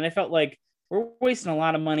do, and then I felt like we're wasting a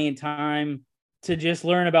lot of money and time to just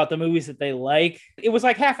learn about the movies that they like. It was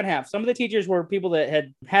half and half. Some of the teachers were people that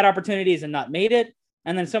had opportunities and not made it,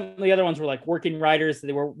 And then some of the other ones were like working writers.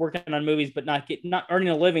 They were working on movies, but not earning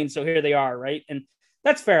a living. So here they are. Right. And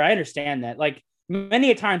that's fair. I understand that. Like many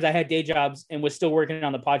a times I had day jobs and was still working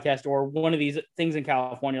on the podcast or one of these things in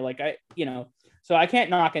California. Like so I can't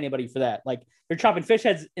knock anybody for that. Like you're chopping fish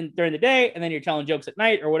heads during the day and then you're telling jokes at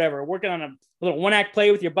night or whatever, working on a little one-act play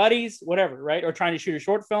with your buddies, whatever. Right. Or trying to shoot a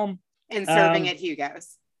short film. And serving at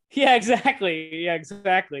Hugo's. Yeah, exactly. Yeah,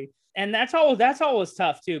 exactly. And that's always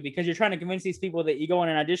tough too, because you're trying to convince these people that you go on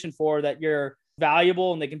an audition for that you're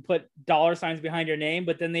valuable and they can put dollar signs behind your name,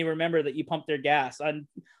 but then they remember that you pumped their gas on,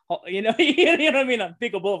 you know what I mean? On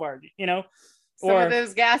Pico Boulevard, Some of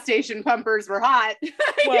those gas station pumpers were hot.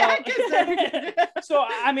 Well, so,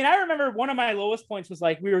 I mean, I remember one of my lowest points was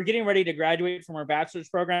like, we were getting ready to graduate from our bachelor's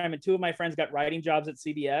program and two of my friends got writing jobs at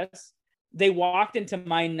CBS. They walked into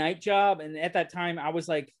my night job. And at that time I was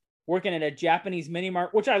like, working at a Japanese mini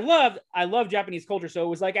mart, which I loved. I love Japanese culture. So it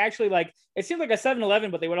was like, actually like, it seemed like a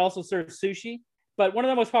 7-Eleven, but they would also serve sushi. But one of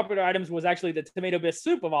the most popular items was actually the tomato bisque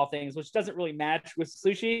soup of all things, which doesn't really match with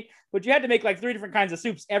sushi, but you had to make like 3 different kinds of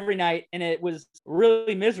soups every night. And it was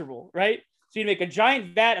really miserable. Right. So you'd make a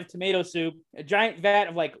giant vat of tomato soup, a giant vat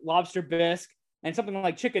of like lobster bisque and something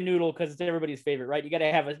like chicken noodle. Cause it's everybody's favorite, right? You got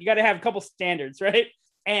to have a couple standards. Right.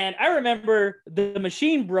 And I remember the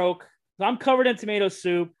machine broke. So I'm covered in tomato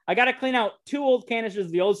soup. I got to clean out 2 old canisters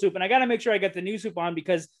of the old soup and I got to make sure I get the new soup on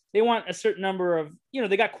because they want a certain number of,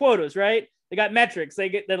 they got quotas, right? They got metrics.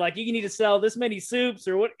 They're like, you need to sell this many soups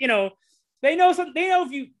or what, they know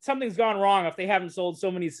if something's gone wrong, if they haven't sold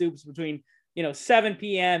so many soups between, 7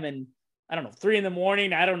 PM and I don't know, 3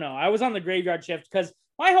 a.m. I don't know. I was on the graveyard shift because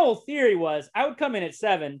my whole theory was I would come in at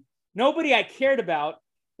 7, nobody I cared about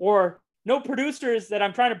or no producers that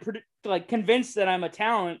I'm trying to convince that I'm a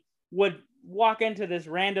talent would walk into this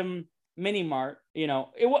random mini mart, I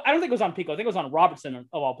don't think it was on Pico. I think it was on Robertson of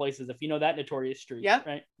all places. If you know that notorious street, yeah,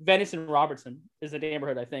 right. Venice and Robertson is the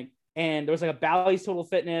neighborhood, I think. And there was like a Bally's Total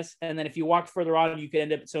Fitness. And then if you walked further on, you could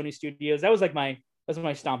end up at Sony Studios. That was like my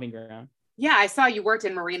stomping ground. Yeah. I saw you worked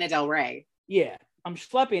in Marina Del Rey. Yeah. I'm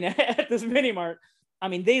schlepping at this mini mart. I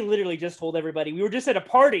mean, they literally just told everybody. We were just at a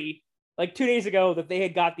party like 2 days ago that they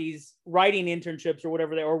had got these writing internships or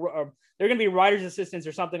whatever or they're going to be writer's assistants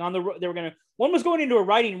or something one was going into a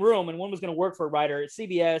writing room and one was going to work for a writer at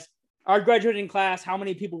CBS. Our graduating class, how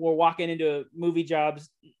many people were walking into movie jobs?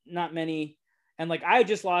 Not many. And like, I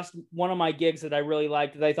just lost one of my gigs that I really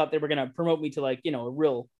liked that I thought they were going to promote me to like, a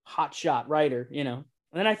real hot shot writer, and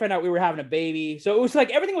then I found out we were having a baby. So it was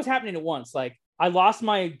like, everything was happening at once. Like I lost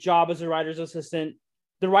my job as a writer's assistant.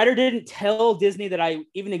 The writer didn't tell Disney that I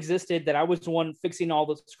even existed, that I was the one fixing all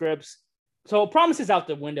the scripts. So promises out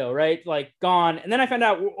the window, right? Like gone. And then I found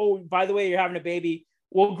out, oh, by the way, you're having a baby.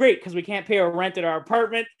 Well, great, because we can't pay our rent at our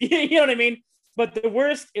apartment. You know what I mean? But the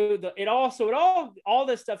worst, all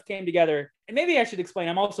this stuff came together. And maybe I should explain,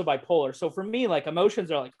 I'm also bipolar. So for me, like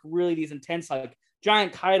emotions are like really these intense, like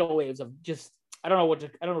giant tidal waves of just, I don't know what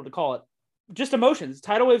to call it. Just emotions,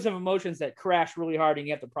 tidal waves of emotions that crash really hard and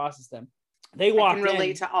you have to process them. They walked in. I can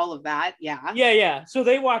relate to all of that. Yeah. Yeah. So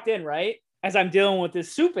they walked in, right? As I'm dealing with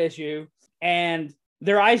this soup issue and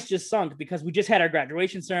their eyes just sunk because we just had our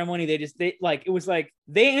graduation ceremony. It was like,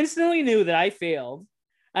 they instantly knew that I failed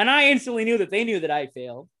and I instantly knew that they knew that I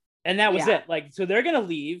failed. And that was it. Like, so they're going to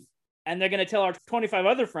leave and they're going to tell our 25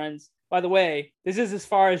 other friends, by the way, this is as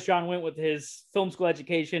far as John went with his film school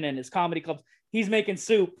education and his comedy clubs. He's making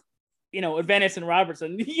soup, at Venice and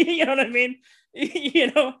Robertson, you know what I mean?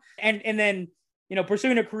 And then,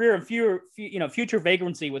 pursuing a career in future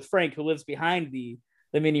vagrancy with Frank, who lives behind the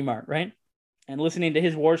mini mart, right? And listening to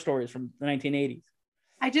his war stories from the 1980s.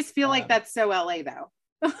 I just feel like that's so LA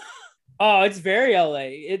though. Oh, it's very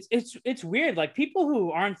LA. It's weird. Like people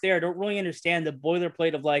who aren't there don't really understand the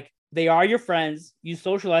boilerplate of like, they are your friends, you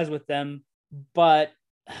socialize with them, but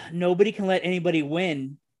nobody can let anybody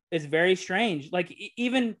win. It's very strange. Like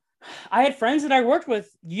even I had friends that I worked with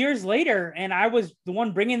years later and I was the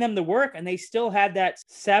one bringing them to work and they still had that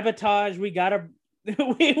sabotage. We can't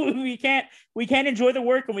enjoy the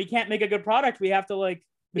work and we can't make a good product. We have to like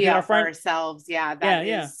be out for ourselves. Yeah. That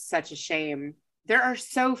is such a shame. There are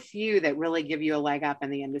so few that really give you a leg up in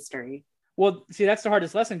the industry. Well, see, that's the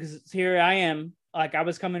hardest lesson because here I am. Like I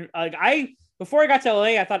was coming, before I got to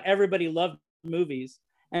LA, I thought everybody loved movies.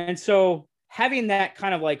 And so having that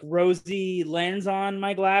kind of like rosy lens on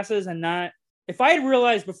my glasses and not, if I had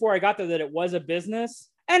realized before I got there that it was a business,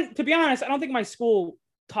 and to be honest, I don't think my school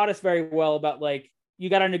taught us very well about like, you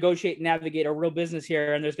got to negotiate and navigate a real business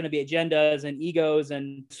here. And there's going to be agendas and egos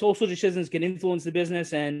and social decisions can influence the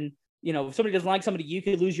business. And, if somebody doesn't like somebody, you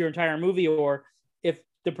could lose your entire movie. Or if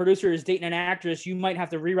the producer is dating an actress, you might have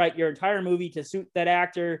to rewrite your entire movie to suit that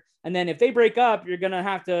actor. And then if they break up, you're going to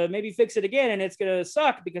have to maybe fix it again. And it's going to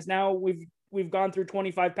suck because now we've gone through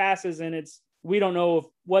 25 passes and we don't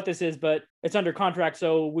know what this is, but it's under contract.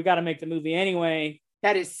 So we got to make the movie anyway.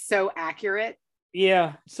 That is so accurate.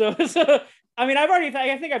 Yeah. So I mean,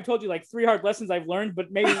 I think I've told you like 3 hard lessons I've learned, but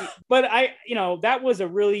that was a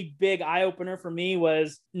really big eye opener for me.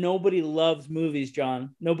 Was nobody loves movies,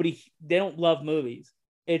 John. They don't love movies.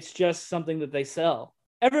 It's just something that they sell.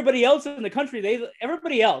 Everybody else in the country,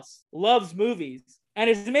 everybody else loves movies. And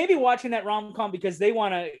it's maybe watching that rom-com because they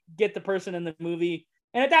want to get the person in the movie.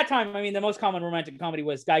 And at that time, I mean, the most common romantic comedy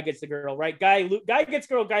was guy gets the girl, right? Guy gets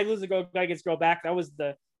girl, guy loses the girl, guy gets girl back. That was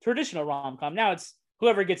the traditional rom-com. Now it's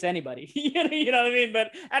whoever gets anybody. You know what I mean?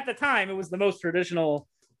 But at the time, it was the most traditional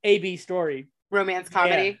A-B story. Romance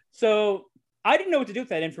comedy. Yeah. So I didn't know what to do with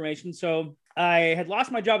that information. So I had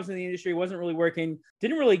lost my jobs in the industry, wasn't really working,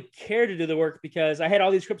 didn't really care to do the work because I had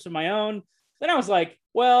all these scripts of my own. Then I was like,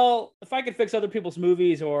 well, if I could fix other people's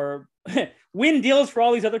movies or win deals for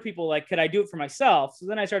all these other people, like, could I do it for myself? So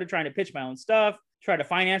then I started trying to pitch my own stuff, try to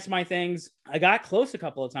finance my things. I got close a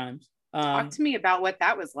couple of times. Talk to me about what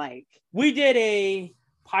that was like. We did a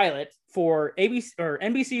pilot for ABC or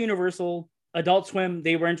NBC Universal, Adult Swim.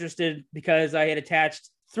 They were interested because I had attached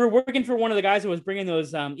through working for one of the guys who was bringing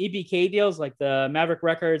those EBK deals, like the Maverick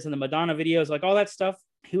Records and the Madonna videos, like all that stuff.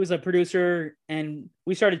 He was a producer, and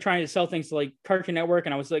we started trying to sell things to like Cartoon Network,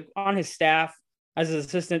 and I was like on his staff as his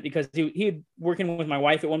assistant because he working with my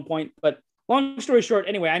wife at one point. But long story short,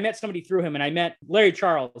 anyway, I met somebody through him, and I met Larry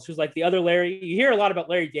Charles, who's like the other Larry. You hear a lot about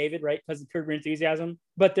Larry David, right? Because of Curb Your Enthusiasm.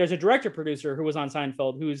 But there's a director-producer who was on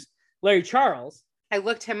Seinfeld, who's Larry Charles. I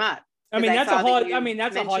looked him up. I mean, that's a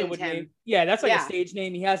Hollywood name. Yeah, that's like a stage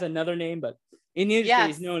name. He has another name, but in the industry,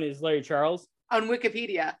 he's known as Larry Charles. On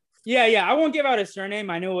Wikipedia. Yeah. I won't give out his surname.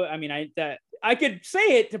 I know. I mean, I could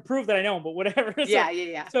say it to prove that I know him, but whatever.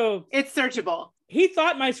 Yeah. So it's searchable. He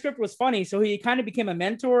thought my script was funny, so he kind of became a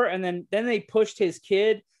mentor. And then they pushed his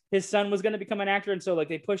kid. His son was going to become an actor, and so like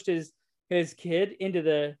they pushed his kid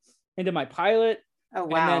into my pilot. Oh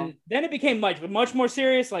wow! And then it became much more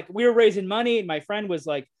serious. Like we were raising money, and my friend was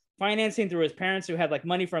like financing through his parents who had like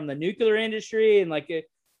money from the nuclear industry, and like it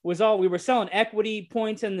was all we were selling equity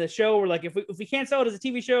points in the show. We're like, if we can't sell it as a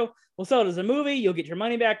TV show, we'll sell it as a movie. You'll get your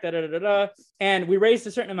money back. And we raised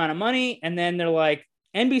a certain amount of money, and then they're like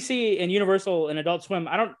NBC and Universal and Adult Swim.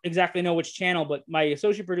 I don't exactly know which channel, but my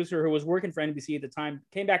associate producer who was working for NBC at the time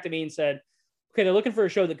came back to me and said, "Okay, they're looking for a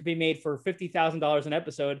show that could be made for $50,000 an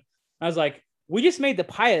episode." And I was like, "We just made the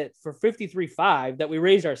pilot for $53,500 that we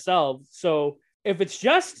raised ourselves. So if it's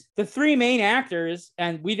just the 3 main actors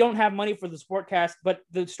and we don't have money for the support cast, but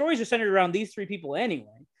the stories are centered around these 3 people anyway."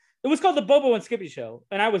 It was called the Bobo and Skippy Show,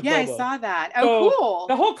 and I was Bobo. I saw that. Oh, so cool.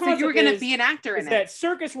 The whole concept you were going to be an actor in it. That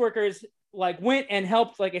circus workers like went and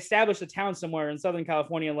helped like establish a town somewhere in Southern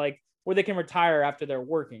California, like where they can retire after they're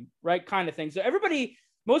working, right? Kind of thing. So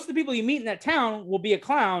most of the people you meet in that town will be a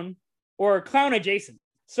clown or clown adjacent.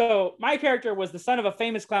 So my character was the son of a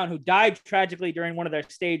famous clown who died tragically during one of their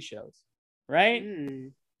stage shows, right?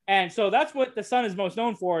 And so that's what the son is most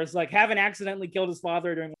known for, is like having accidentally killed his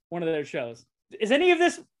father during one of their shows. Is any of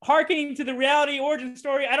this hearkening to the reality origin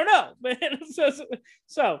story? I don't know. But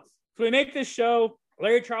so we make this show.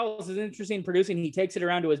 Larry Charles is interested in producing. He takes it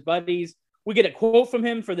around to his buddies. We get a quote from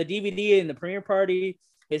him for the DVD in the premiere party.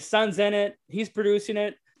 His son's in it. He's producing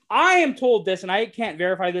it. I am told this, and I can't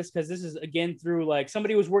verify this because this is, again, through like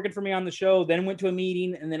somebody who was working for me on the show, then went to a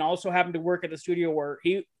meeting, and then also happened to work at the studio where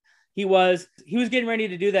he was getting ready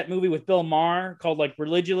to do that movie with Bill Maher called like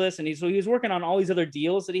Religulous, and he was working on all these other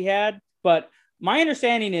deals that he had. But my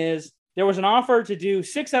understanding is there was an offer to do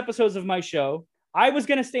 6 episodes of my show. I was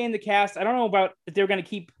going to stay in the cast. I don't know about if they were going to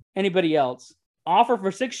keep anybody else. Offer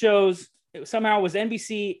for 6 shows. It somehow was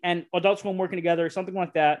NBC and Adult Swim working together, something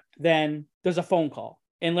like that. Then there's a phone call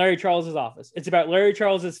in Larry Charles's office. It's about Larry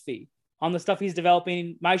Charles's fee on the stuff he's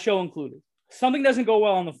developing, my show included. Something doesn't go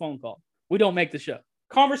well on the phone call. We don't make the show.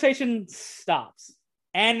 Conversation stops.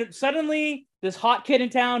 And suddenly this hot kid in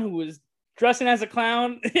town who was dressing as a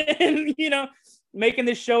clown and, making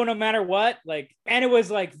this show no matter what, and it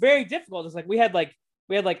was like very difficult. It's like we had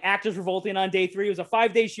actors revolting on day 3. It was a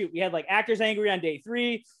 5-day shoot. We had like actors angry on day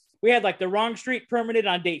 3. We had like the wrong street permitted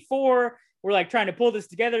on day 4. We're like trying to pull this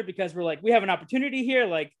together because we're like, we have an opportunity here.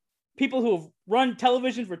 Like people who have run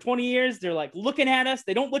television for 20 years, they're like looking at us.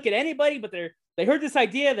 They don't look at anybody, but they heard this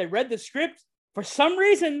idea. They read the script. For some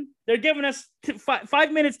reason, they're giving us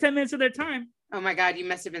 5 minutes, 10 minutes of their time. Oh my God, you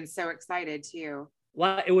must have been so excited too.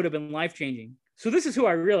 It would have been life-changing. So this is who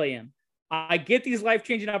I really am. I get these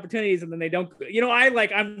life-changing opportunities and then they don't,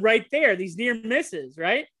 I'm right there, these near misses,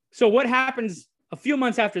 right? So what happens a few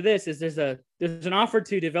months after this is there's an offer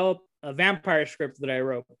to develop a vampire script that I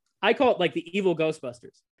wrote. I call it like the evil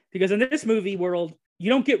Ghostbusters, because in this movie world, you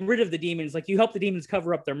don't get rid of the demons. Like, you help the demons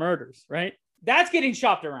cover up their murders, right? That's getting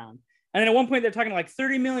shopped around. And then at one point they're talking like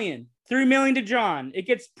 30 million to John. It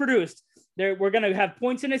gets produced. We're going to have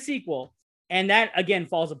points in a sequel. And that again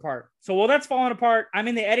falls apart. So while that's falling apart, I'm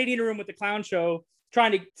in the editing room with the clown show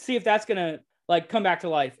trying to see if that's going to like come back to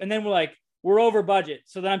life. And then we're over budget.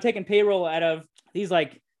 So then I'm taking payroll out of these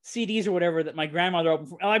like CDs or whatever that my grandmother opened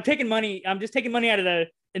for. I'm just taking money out of the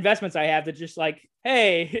investments I have that just like,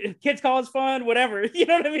 hey, kids college fund, whatever. You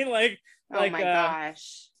know what I mean? Oh my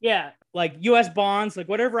gosh. Yeah. Like US bonds, like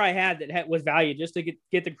whatever I had that was valued just to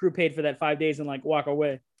get the crew paid for that 5 days and like walk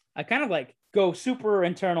away. I kind of like go super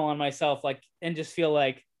internal on myself, like, and just feel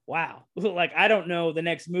like, wow, like I don't know the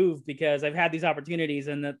next move because I've had these opportunities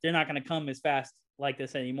and that they're not going to come as fast like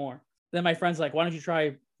this anymore. Then my friend's like, why don't you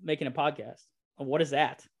try making a podcast? What is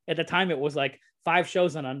that? At the time, it was like 5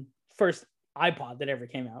 shows on a first iPod that ever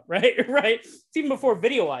came out, right? It's even before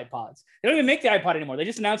video iPods. They don't even make the iPod anymore. They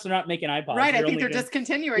just announced they're not making iPods. Right, I think they're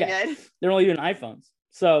discontinuing it. They're only doing iPhones.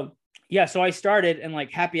 So I started, and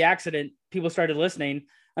like happy accident, people started listening.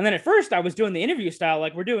 And then at first I was doing the interview style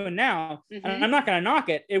like we're doing now, and I'm not going to knock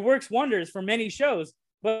it. It works wonders for many shows.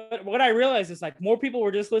 But what I realized is like more people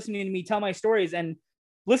were just listening to me tell my stories and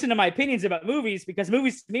listen to my opinions about movies, because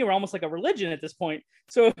movies to me were almost like a religion at this point.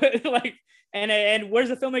 So like, and where's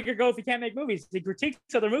the filmmaker go if he can't make movies? He critiques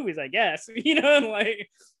other movies, I guess,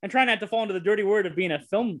 and trying not to fall into the dirty word of being a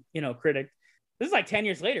film, critic. This is like 10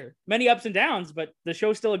 years later, many ups and downs, but the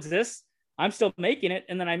show still exists. I'm still making it.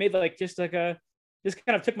 And then I made just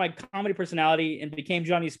kind of took my comedy personality and became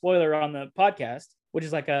Johnny Spoiler on the podcast, which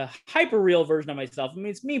is like a hyper real version of myself. I mean,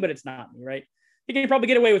 it's me, but it's not me, right? You can probably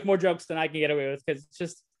get away with more jokes than I can get away with because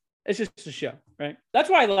it's just a show, right? That's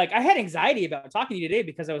why I had anxiety about talking to you today,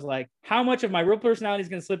 because I was like, how much of my real personality is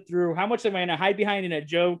going to slip through? How much am I going to hide behind in a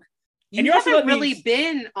joke? You haven't really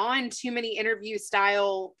been on too many interview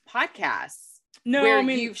style podcasts where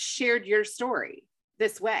you've shared your story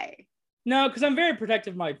this way. No, because I'm very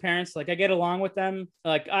protective of my parents. Like, I get along with them.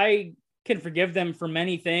 Like, I can forgive them for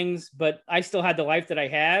many things, but I still had the life that I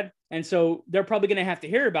had. And so they're probably going to have to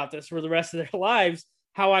hear about this for the rest of their lives,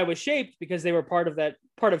 how I was shaped, because they were part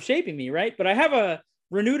of shaping me, right? But I have a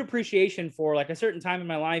renewed appreciation for like a certain time in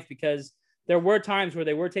my life, because there were times where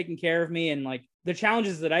they were taking care of me, and like the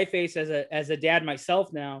challenges that I face as a dad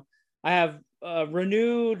myself now, I have a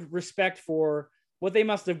renewed respect for what they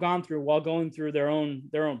must have gone through while going through their own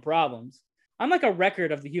problems. I'm like a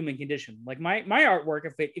record of the human condition. Like my artwork,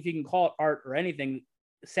 if you can call it art or anything,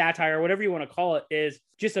 satire, whatever you want to call it, is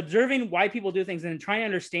just observing why people do things and trying to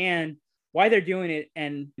understand why they're doing it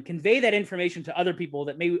and convey that information to other people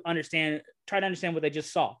that may try to understand what they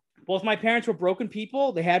just saw. Well, if my parents were broken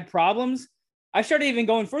people, they had problems, I started even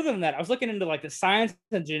going further than that. I was looking into like the science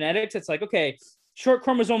and genetics. It's like, okay, short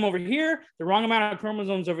chromosome over here, the wrong amount of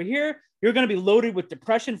chromosomes over here. You're going to be loaded with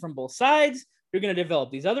depression from both sides. You're going to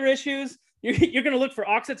develop these other issues. You're going to look for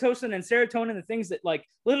oxytocin and serotonin, the things that like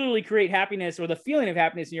literally create happiness or the feeling of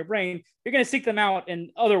happiness in your brain. You're going to seek them out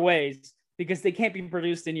in other ways because they can't be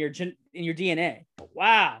produced in your DNA.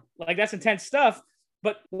 Wow. Like, that's intense stuff.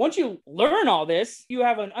 But once you learn all this, you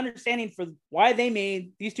have an understanding for why they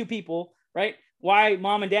made these two people, right? Why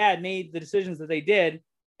mom and dad made the decisions that they did,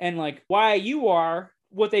 and like why you are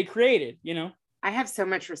what they created, I have so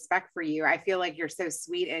much respect for you. I feel like you're so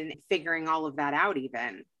sweet in figuring all of that out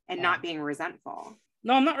even, and not being resentful.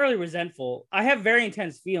 No, I'm not really resentful. I have very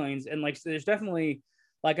intense feelings, and like, so there's definitely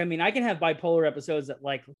like, I mean, I can have bipolar episodes that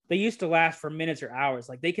like, they used to last for minutes or hours.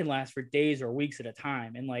 Like, they can last for days or weeks at a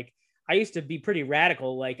time. And like, I used to be pretty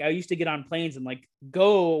radical. Like, I used to get on planes and like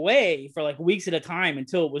go away for like weeks at a time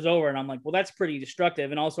until it was over. And I'm like, well, that's pretty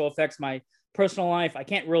destructive and also affects my personal life. I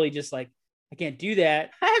can't really just like, I can't do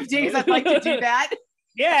that. I have days I'd like to do that.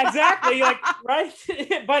 Yeah, exactly. Like, right.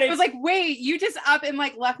 But it was like, wait, you just up and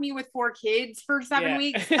like left me with 4 kids for 7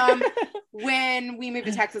 weeks. When we moved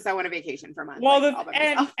to Texas, I went on vacation for a month. Well,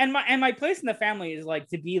 like, and my place in the family is like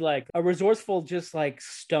to be like a resourceful, just like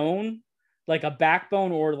stone, like a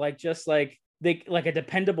backbone, or like just like like a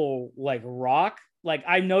dependable like rock. Like,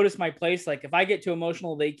 I notice my place, like if I get too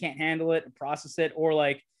emotional, they can't handle it and process it, or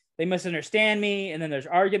like they misunderstand me, and then there's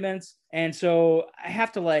arguments. And so I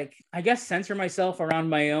have to like, I guess, censor myself around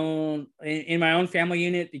my own, in my own family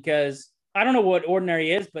unit, because I don't know what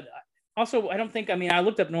ordinary is, but also I don't think, I mean, I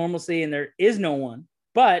looked up normalcy and there is no one,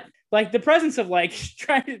 but like the presence of like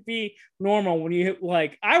trying to be normal when you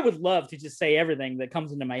like, I would love to just say everything that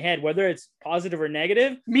comes into my head, whether it's positive or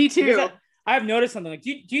negative. Me too. I've noticed something like,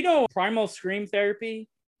 do you know primal scream therapy?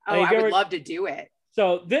 Oh, Like, I would love to do it.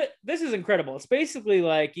 So this is incredible. It's basically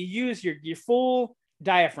like you use your full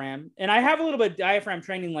diaphragm, and I have a little bit of diaphragm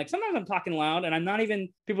training. Like sometimes I'm talking loud and I'm not even,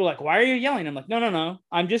 people are like, why are you yelling? I'm like, no.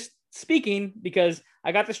 I'm just speaking because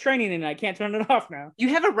I got this training and I can't turn it off now. You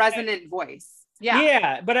have a resonant voice. Yeah.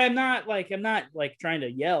 Yeah. But I'm not like trying to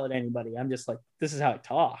yell at anybody. I'm just like, this is how I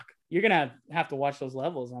talk. You're going to have to watch those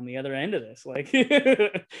levels on the other end of this. Like,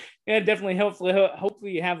 yeah, definitely.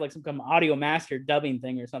 Hopefully you have like some kind of audio master dubbing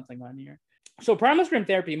thing or something on here. So primal scream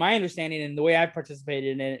therapy, my understanding and the way I've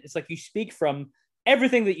participated in it, it's like you speak from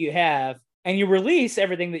everything that you have and you release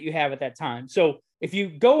everything that you have at that time. So if you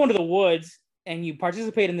go into the woods and you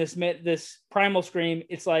participate in this primal scream,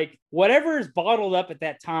 it's like whatever is bottled up at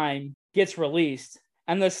that time gets released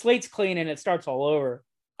and the slate's clean and it starts all over.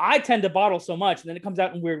 I tend to bottle so much and then it comes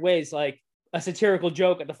out in weird ways, like a satirical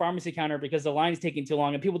joke at the pharmacy counter because the line's taking too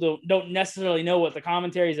long and people don't necessarily know what the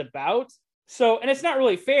commentary is about. So, and it's not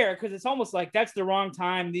really fair because it's almost like that's the wrong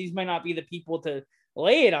time. These might not be the people to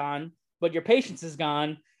lay it on, but your patience is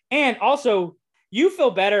gone. And also you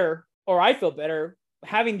feel better, or I feel better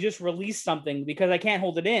having just released something because I can't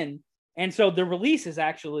hold it in. And so the release is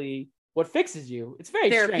actually what fixes you. It's very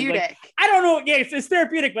therapeutic. Like, I don't know. Yeah, it's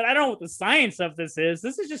therapeutic, but I don't know what the science of this is.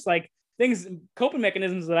 This is just like things, coping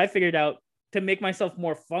mechanisms that I figured out to make myself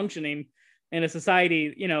more functioning in a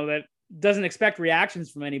society, that doesn't expect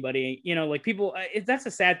reactions from anybody. Like people, that's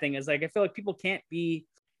a sad thing, is like I feel like people can't be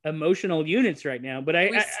emotional units right now. But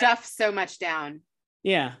we stuff so much down.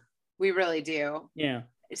 Yeah, we really do. Yeah.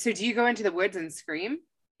 So do you go into the woods and scream?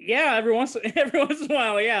 Yeah, every once in a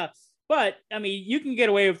while. Yeah, but I mean, you can get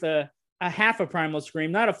away with a half a primal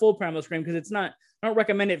scream, not a full primal scream, because it's not. I don't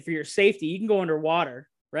recommend it for your safety. You can go underwater,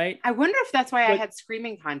 right? I wonder if that's why I had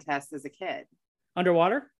screaming contests as a kid.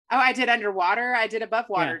 Underwater? Oh, I did underwater. I did above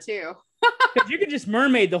water too. Because you could just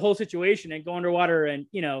mermaid the whole situation and go underwater and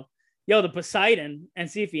yell to Poseidon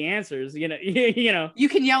and see if he answers. You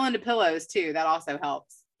can yell into pillows too. That also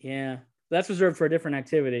helps. Yeah, that's reserved for a different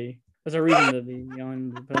activity. There's a reason to be yelling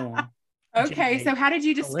into the pillow. Okay, so how did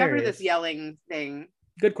you discover this yelling thing?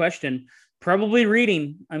 Good question. Probably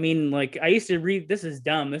reading. I mean, like I used to read. This is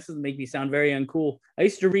dumb. This doesn't make me sound very uncool. I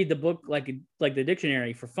used to read the book like the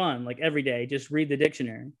dictionary for fun, like every day. Just read the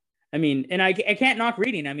dictionary. I mean, and I can't knock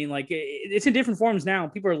reading. I mean, like it's in different forms now.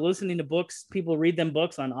 People are listening to books. People read them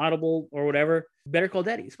books on Audible or whatever. Better Call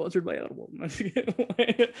Daddy, sponsored by Audible.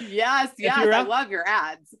 Yes. I love your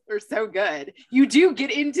ads. They're so good. You do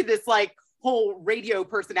get into this like whole radio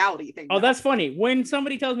personality thing. Oh, that's funny. When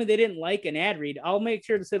somebody tells me they didn't like an ad read, I'll make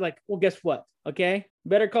sure to say like, well, guess what? Okay.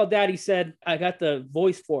 Better Call Daddy said I got the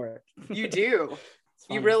voice for it. You do.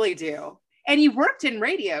 You really do. And you worked in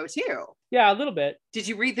radio too. Yeah, a little bit. Did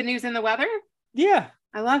you read the news and the weather? Yeah.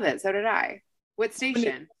 I love it. So did I. What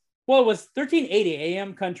station? Well, it was 1380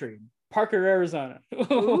 AM Country, Parker, Arizona.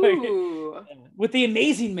 Ooh. With the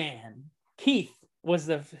amazing man. Keith was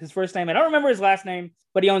his first name. I don't remember his last name,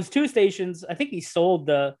 but he owns 2 stations. I think he sold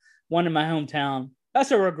the one in my hometown.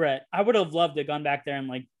 That's a regret. I would have loved to have gone back there and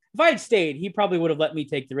like, if I had stayed, he probably would have let me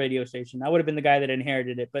take the radio station. I would have been the guy that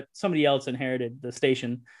inherited it, but somebody else inherited the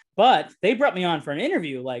station. But they brought me on for an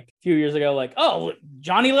interview like a few years ago. Like, oh,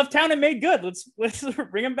 Johnny left town and made good. Let's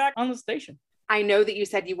bring him back on the station. I know that you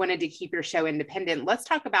said you wanted to keep your show independent. Let's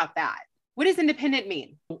talk about that. What does independent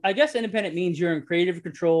mean? I guess independent means you're in creative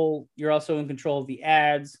control. You're also in control of the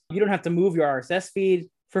ads. You don't have to move your RSS feed.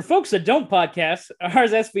 For folks that don't podcast,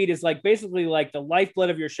 RSS feed is like basically like the lifeblood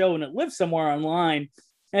of your show, and it lives somewhere online.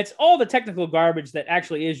 And it's all the technical garbage that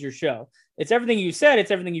actually is your show. It's everything you said.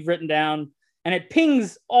 It's everything you've written down. And it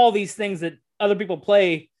pings all these things that other people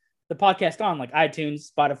play the podcast on, like iTunes,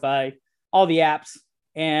 Spotify, all the apps.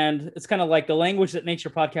 And it's kind of like the language that makes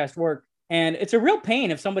your podcast work. And it's a real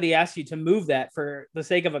pain if somebody asks you to move that for the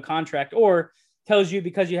sake of a contract, or tells you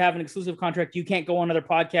because you have an exclusive contract, you can't go on other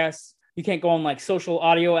podcasts. You can't go on like social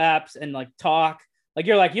audio apps and like talk. Like,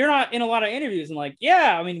 you're not in a lot of interviews. And like,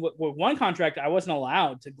 yeah, I mean, with one contract, I wasn't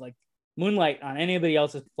allowed to like moonlight on anybody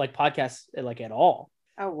else's like podcasts like at all.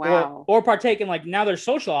 Oh, wow. Or partake in like, now there's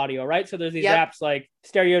social audio, right? So there's these apps like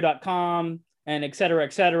stereo.com and et cetera,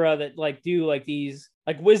 that like do like these,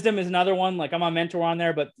 like Wisdom is another one. Like I'm a mentor on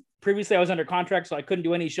there, but previously I was under contract, so I couldn't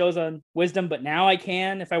do any shows on Wisdom, but now I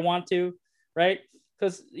can if I want to, right?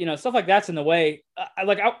 Because, stuff like that's in the way.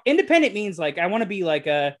 Independent means like, I want to be like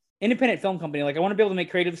a independent film company. Like I want to be able to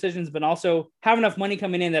make creative decisions, but also have enough money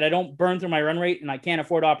coming in that I don't burn through my run rate and I can't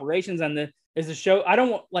afford operations. And Is the show, I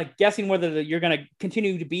don't like guessing whether you're going to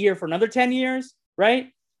continue to be here for another 10 years, right?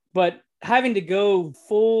 But having to go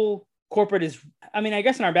full corporate is, I mean, I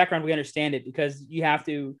guess in our background, we understand it because you have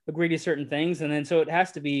to agree to certain things. And then so it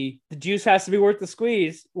has to be, the juice has to be worth the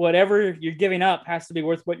squeeze. Whatever you're giving up has to be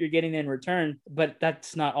worth what you're getting in return. But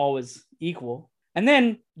that's not always equal. And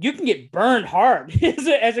then you can get burned hard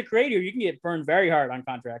as a creator. You can get burned very hard on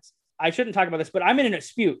contracts. I shouldn't talk about this, but I'm in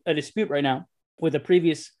a dispute right now with a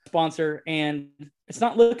previous sponsor, and it's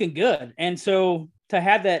not looking good. And so to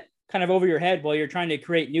have that kind of over your head while you're trying to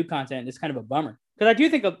create new content is kind of a bummer. Because I do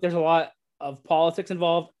think there's a lot of politics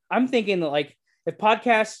involved. I'm thinking that like if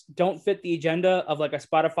podcasts don't fit the agenda of like a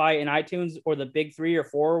Spotify and iTunes or the big 3 or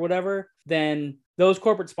 4 or whatever, then those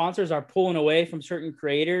corporate sponsors are pulling away from certain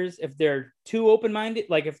creators. If they're too open-minded,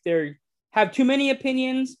 like if they have too many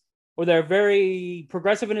opinions or they're very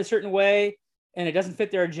progressive in a certain way and it doesn't fit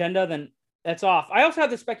their agenda, then that's off. I also have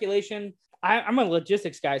the speculation. I'm a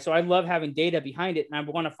logistics guy, so I love having data behind it, and I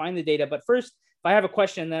want to find the data. But first, if I have a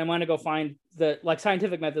question, then I want to go find the like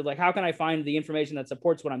scientific method. Like, how can I find the information that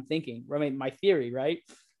supports what I'm thinking? I mean, my theory, right?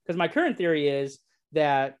 Because my current theory is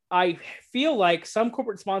that I feel like some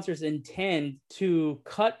corporate sponsors intend to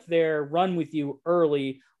cut their run with you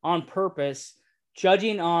early on purpose,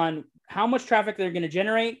 judging on how much traffic they're going to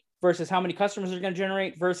generate versus how many customers they're going to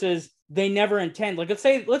generate versus they never intend. Like, let's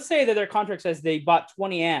say that their contract says they bought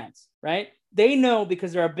 20 ads, right? They know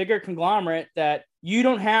because they're a bigger conglomerate that you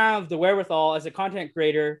don't have the wherewithal as a content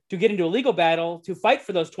creator to get into a legal battle to fight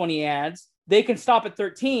for those 20 ads. They can stop at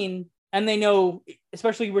 13, and they know,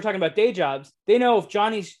 especially we're talking about day jobs, they know if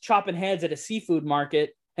Johnny's chopping heads at a seafood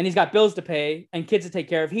market and he's got bills to pay and kids to take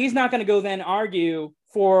care of, he's not going to go then argue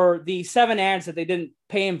for the 7 ads that they didn't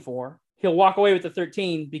pay him for. He'll walk away with the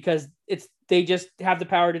 13 because they just have the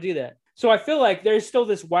power to do that. So I feel like there's still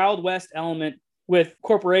this Wild West element with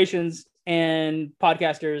corporations and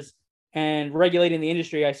podcasters and regulating the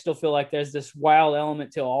industry. I still feel like there's this wild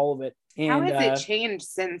element to all of it. And how has it changed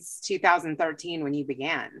since 2013 when you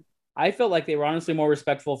began? I felt like they were honestly more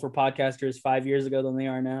respectful for podcasters 5 years ago than they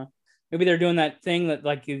are now. Maybe they're doing that thing that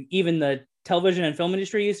like even the television and film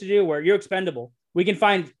industry used to do, where you're expendable. We can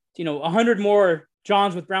find 100 more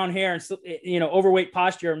Johns with brown hair and overweight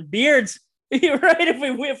posture and beards, right?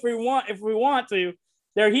 If we want to,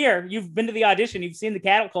 they're here. You've been to the audition. You've seen the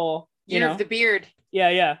cattle call. You have the beard.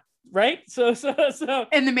 Yeah. Right. So.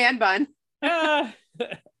 And the man bun.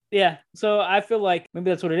 Yeah. So I feel like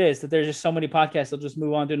maybe that's what it is, that there's just so many podcasts. They'll just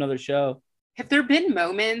move on to another show. Have there been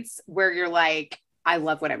moments where you're like, I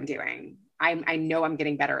love what I'm doing. I know I'm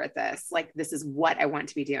getting better at this. Like, this is what I want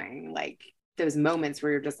to be doing. Like those moments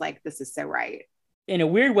where you're just like, this is so right. In a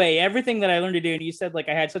weird way, everything that I learned to do, and you said like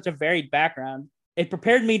I had such a varied background, it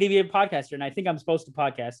prepared me to be a podcaster. And I think I'm supposed to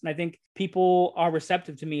podcast. And I think people are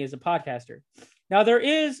receptive to me as a podcaster. Now, there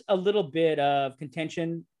is a little bit of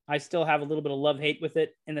contention. I still have a little bit of love-hate with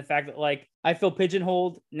it, in the fact that like I feel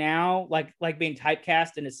pigeonholed now, like being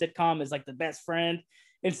typecast in a sitcom is like the best friend.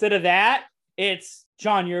 Instead of that, it's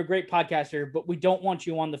John, you're a great podcaster, but we don't want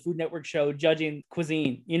you on the Food Network show judging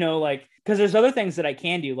cuisine, because there's other things that I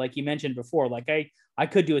can do, like you mentioned before. Like I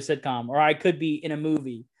could do a sitcom, or I could be in a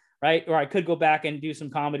movie, right? Or I could go back and do some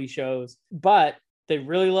comedy shows, but they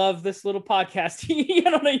really love this little podcast. you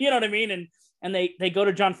know what I mean? And they go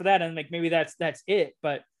to John for that, and like maybe that's it.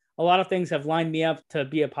 But a lot of things have lined me up to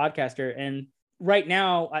be a podcaster. And right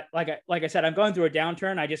now, like I said, I'm going through a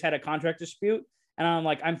downturn. I just had a contract dispute, and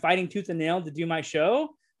I'm fighting tooth and nail to do my show.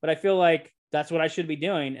 But I feel like that's what I should be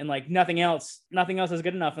doing. And like nothing else is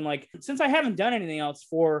good enough. And like, since I haven't done anything else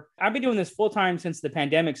I've been doing this full time since the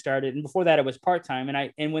pandemic started. And before that it was part-time.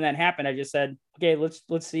 And when that happened, I just said, okay,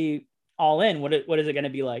 let's see all in. What is it going to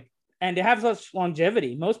be like? And to have such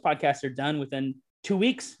longevity, most podcasts are done within 2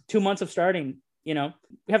 weeks, 2 months of starting. We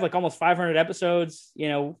have like almost 500 episodes.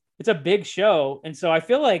 It's a big show. And so I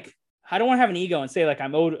feel like I don't want to have an ego and say like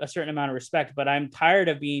I'm owed a certain amount of respect, but I'm tired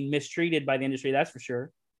of being mistreated by the industry. That's for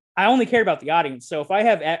sure. I only care about the audience. So if I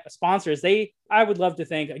have sponsors, I would love to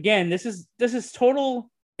think, again, this is total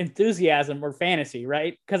enthusiasm or fantasy,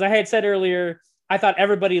 right? Because I had said earlier, I thought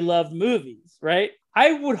everybody loved movies, right?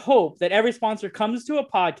 I would hope that every sponsor comes to a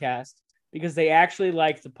podcast because they actually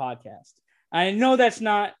like the podcast. I know that's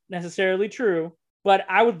not necessarily true, but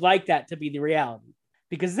I would like that to be the reality,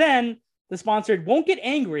 because then the sponsor won't get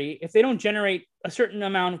angry if they don't generate a certain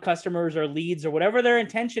amount of customers or leads or whatever their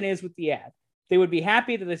intention is with the ad. They would be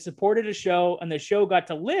happy that they supported a show and the show got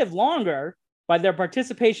to live longer by their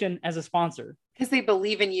participation as a sponsor. Because they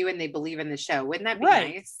believe in you and they believe in the show. Wouldn't that be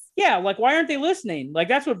right. nice? Yeah. Like, why aren't they listening? Like,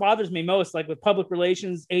 that's what bothers me most. Like with public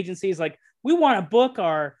relations agencies, like we want to book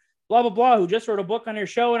our blah, blah, blah, who just wrote a book on your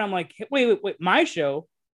show. And I'm like, wait, my show?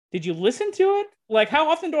 Did you listen to it? Like, how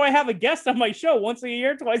often do I have a guest on my show? Once a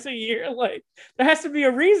year, twice a year? Like, there has to be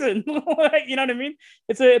a reason. Like, you know what I mean?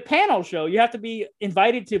 It's a panel show. You have to be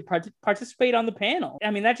invited to participate on the panel.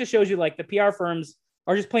 I mean, that just shows you like the PR firms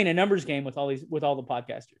are just playing a numbers game with all the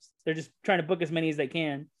podcasters. They're just trying to book as many as they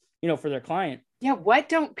can, for their client. Yeah. What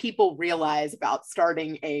don't people realize about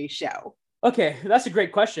starting a show? Okay, that's a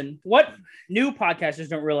great question. What new podcasters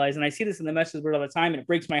don't realize, and I see this in the message board all the time, and it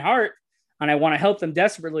breaks my heart, and I want to help them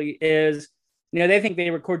desperately, is, they think they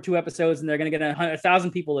record 2 episodes and they're going to get 1,000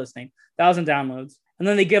 people listening, 1,000 downloads, and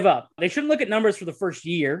then they give up. They shouldn't look at numbers for the first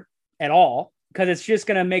year at all, because it's just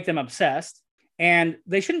going to make them obsessed. And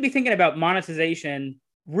they shouldn't be thinking about monetization,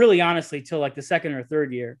 really honestly, till like the 2nd or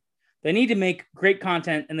 3rd year. They need to make great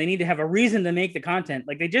content, and they need to have a reason to make the content.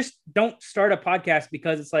 Like, they just don't start a podcast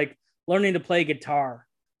because it's like learning to play guitar.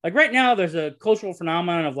 Like right now, there's a cultural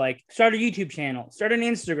phenomenon of like, start a YouTube channel, start an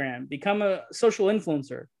Instagram, become a social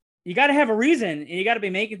influencer. You got to have a reason, and you got to be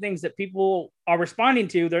making things that people are responding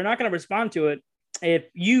to. They're not going to respond to it if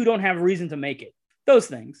you don't have a reason to make it. Those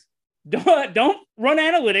things. Don't run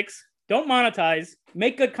analytics. Don't monetize.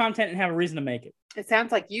 Make good content and have a reason to make it. It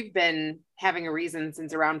sounds like you've been having a reason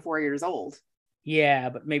since around 4 years old. Yeah,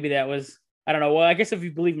 but maybe that was, I don't know. Well, I guess if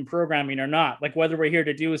you believe in programming or not, like whether we're here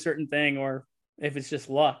to do a certain thing or if it's just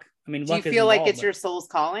luck. I mean, do you feel like it's your soul's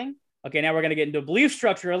calling? Okay, now we're going to get into a belief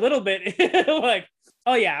structure a little bit. Like,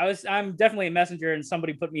 oh yeah, I'm definitely a messenger, and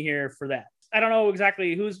somebody put me here for that. I don't know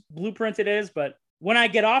exactly whose blueprint it is, but when I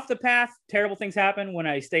get off the path, terrible things happen. When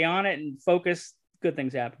I stay on it and focus, good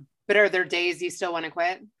things happen. But are there days you still want to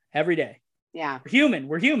quit? Every day. Yeah.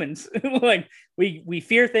 We're humans. Like we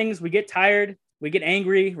fear things, we get tired, we get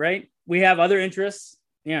angry, right? We have other interests.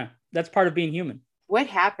 Yeah, that's part of being human. What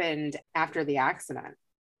happened after the accident?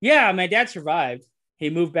 Yeah, my dad survived. He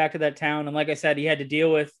moved back to that town. And like I said, he had to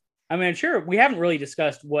deal with, I mean, sure, we haven't really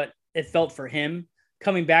discussed what it felt for him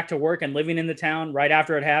coming back to work and living in the town right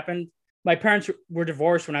after it happened. My parents were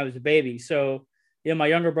divorced when I was a baby. So, my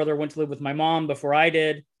younger brother went to live with my mom before I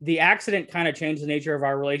did. The accident kind of changed the nature of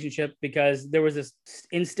our relationship because there was this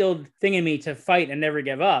instilled thing in me to fight and never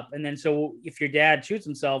give up. And then, so if your dad shoots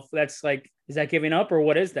himself, that's like, is that giving up or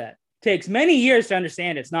what is that? It takes many years to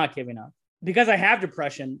understand it's not giving up. Because I have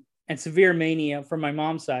depression and severe mania from my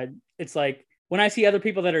mom's side, it's like when I see other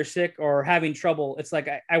people that are sick or having trouble, it's like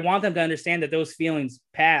I want them to understand that those feelings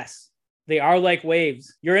pass. They are like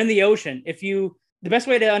waves. You're in the ocean. The best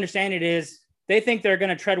way to understand it is they think they're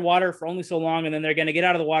going to tread water for only so long, and then they're going to get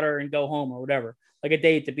out of the water and go home or whatever, like a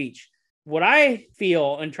day at the beach. What I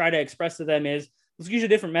feel and try to express to them is, let's use a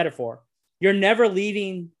different metaphor. You're never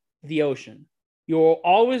leaving the ocean. You're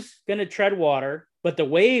always going to tread water, but the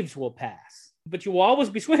waves will pass. But you will always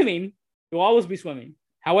be swimming. You'll always be swimming.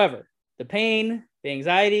 However, the pain, the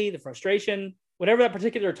anxiety, the frustration, whatever that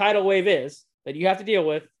particular tidal wave is that you have to deal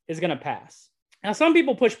with is going to pass. Now, some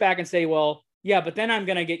people push back and say, well, yeah, but then I'm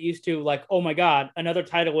going to get used to like, oh my God, another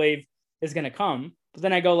tidal wave is going to come. But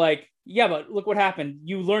then I go like, yeah, but look what happened.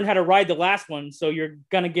 You learned how to ride the last one. So you're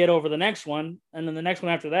going to get over the next one. And then the next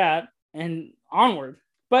one after that and onward.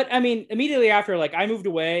 But I mean, immediately after, like I moved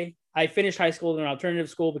away, I finished high school in an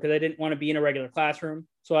alternative school because I didn't want to be in a regular classroom.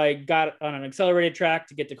 So I got on an accelerated track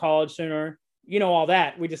to get to college sooner. All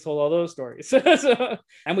that. We just told all those stories.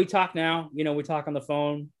 And we talk now, we talk on the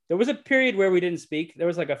phone. There was a period where we didn't speak. There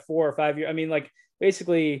was like a 4 or 5 year. I mean, like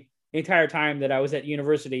basically the entire time that I was at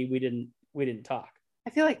university, we didn't talk.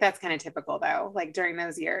 I feel like that's kind of typical though, like during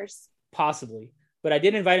those years. Possibly. But I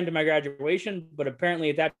did invite him to my graduation, but apparently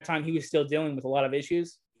at that time he was still dealing with a lot of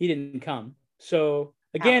issues. He didn't come. So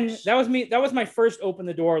again, Ouch. That was me. That was my first open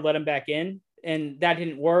the door, let him back in. And that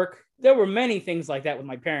didn't work. There were many things like that with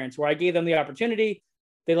my parents where I gave them the opportunity.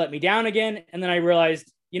 They let me down again. And then I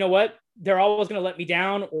realized, you know what? They're always going to let me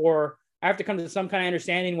down, or I have to come to some kind of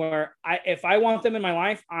understanding where if I want them in my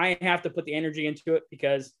life, I have to put the energy into it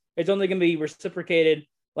because it's only going to be reciprocated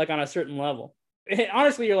like on a certain level. And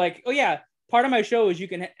honestly, you're like, oh yeah, part of my show is you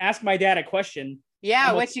can ask my dad a question.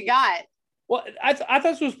 Yeah. What you got? Well, I thought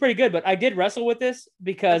this was pretty good, but I did wrestle with this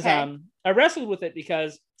because Okay. I wrestled with it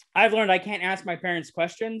because I've learned I can't ask my parents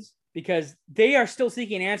questions because they are still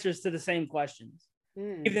seeking answers to the same questions.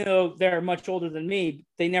 Even though they're much older than me,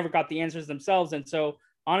 they never got the answers themselves. And so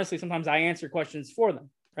honestly, sometimes I answer questions for them,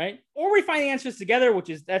 right? Or we find the answers together, which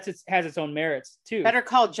is has its own merits too. Better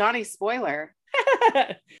call Johnny Spoiler.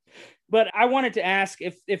 But I wanted to ask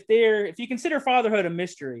if you consider fatherhood a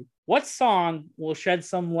mystery, what song will shed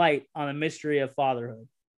some light on the mystery of fatherhood?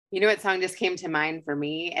 You know what song just came to mind for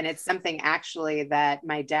me? And it's something actually that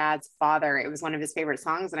my dad's father, it was one of his favorite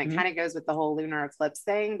songs. And it kind of goes with the whole lunar eclipse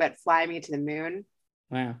thing, but Fly Me to the Moon.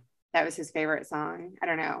 Wow. That was his favorite song. I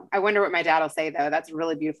don't know. I wonder what my dad will say, though. That's a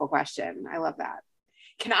really beautiful question. I love that.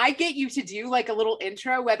 Can I get you to do like a little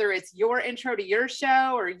intro, whether it's your intro to your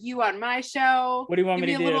show or you on my show? What do you want me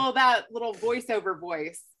to do? Give me a little of that little voiceover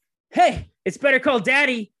voice. Hey, it's Better Call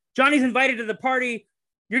Daddy. Johnny's invited to the party.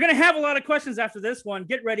 You're going to have a lot of questions after this one.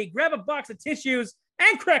 Get ready, grab a box of tissues,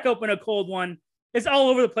 and crack open a cold one. It's all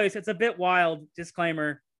over the place. It's a bit wild.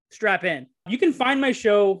 Disclaimer, strap in. You can find my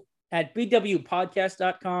show at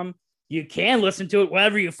bwpodcast.com. You can listen to it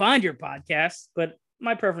wherever you find your podcasts, but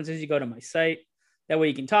my preference is you go to my site. That way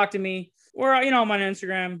you can talk to me, or, I'm on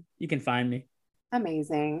Instagram. You can find me.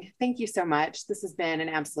 Amazing. Thank you so much. This has been an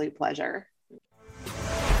absolute pleasure.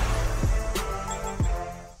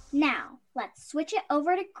 Now, let's switch it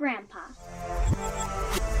over to Grandpa.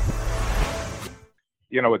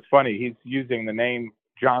 It's funny. He's using the name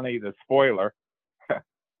Johnny the Spoiler,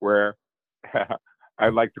 where I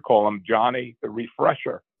like to call him Johnny the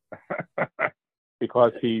Refresher,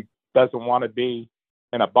 because he doesn't want to be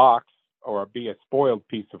in a box or be a spoiled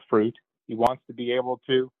piece of fruit. He wants to be able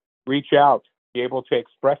to reach out, be able to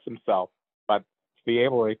express himself, but to be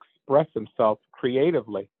able to express himself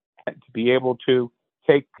creatively and to be able to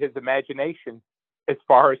take his imagination as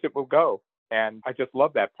far as it will go. And I just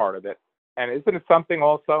love that part of it. And isn't it something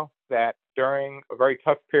also that during a very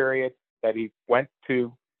tough period that he went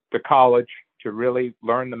to the college to really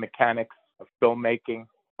learn the mechanics of filmmaking,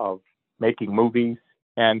 of making movies,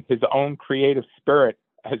 and his own creative spirit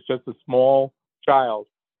as just a small child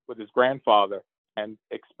with his grandfather, and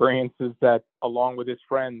experiences that, along with his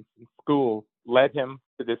friends in school, led him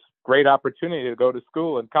to this great opportunity to go to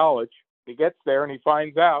school and college. He gets there and he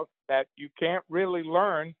finds out that you can't really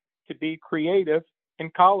learn to be creative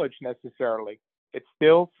in college necessarily. It's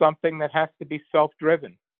still something that has to be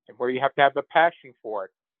self-driven, and where you have to have a passion for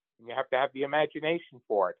it, and you have to have the imagination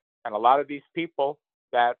for it. And a lot of these people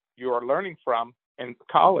that you are learning from in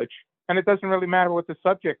college, and it doesn't really matter what the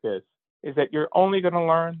subject is that you're only going to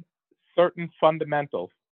learn certain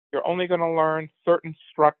fundamentals. You're only going to learn certain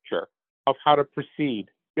structure of how to proceed.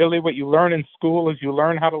 Really, what you learn in school is you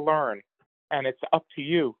learn how to learn. And it's up to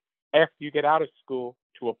you, after you get out of school,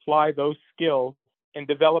 to apply those skills in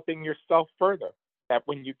developing yourself further. That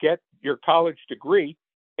when you get your college degree,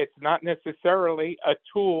 it's not necessarily a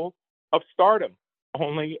tool of stardom,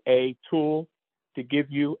 only a tool to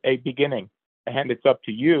give you a beginning. And it's up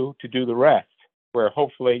to you to do the rest, where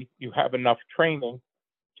hopefully you have enough training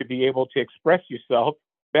to be able to express yourself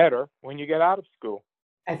better when you get out of school.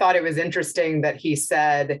 I thought it was interesting that he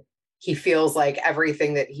said he feels like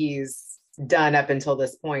everything that he's done up until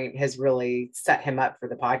this point has really set him up for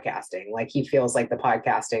the podcasting. Like he feels like the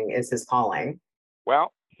podcasting is his calling.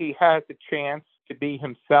 Well, he has a chance to be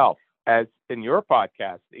himself. As in your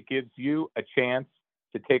podcast, it gives you a chance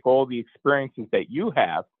to take all the experiences that you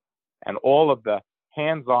have and all of the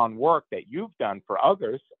hands-on work that you've done for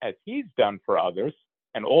others, as he's done for others,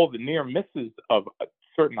 and all the near misses of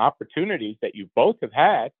certain opportunities that you both have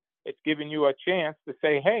had. It's given you a chance to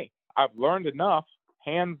say, hey, I've learned enough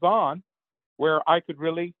hands-on where I could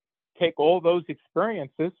really take all those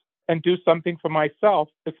experiences and do something for myself,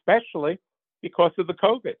 especially because of the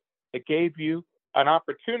COVID. It gave you an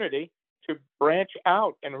opportunity to branch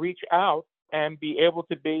out and reach out and be able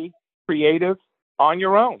to be creative on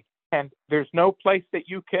your own. And there's no place that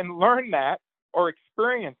you can learn that or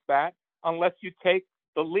experience that unless you take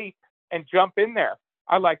the leap and jump in there.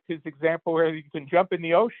 I liked his example where you can jump in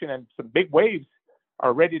the ocean and some big waves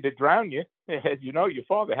are ready to drown you. As you know, your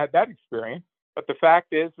father had that experience. But the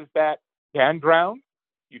fact is that you can drown,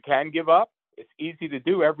 you can give up. It's easy to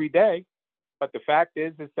do every day. But the fact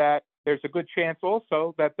is that there's a good chance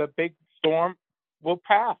also that the big storm will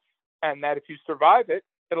pass, and that if you survive it,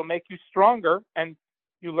 it'll make you stronger, and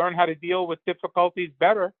you learn how to deal with difficulties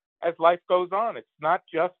better as life goes on. It's not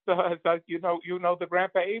just, you know the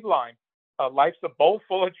Grandpa Abe line. Life's a bowl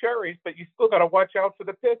full of cherries, but you still got to watch out for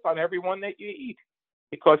the pits on every one that you eat,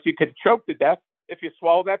 because you could choke to death if you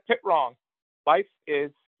swallow that pit wrong. Life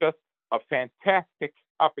is just a fantastic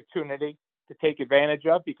opportunity to take advantage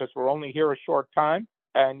of, because we're only here a short time,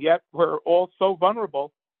 and yet we're all so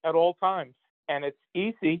vulnerable at all times. And it's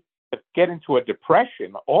easy to get into a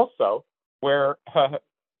depression also, where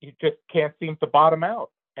you just can't seem to bottom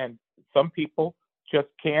out. And some people just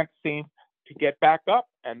can't seem to get back up,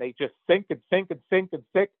 and they just sink and sink and sink and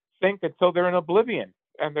sink until they're in oblivion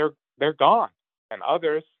and they're gone. And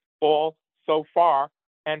others fall so far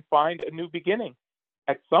and find a new beginning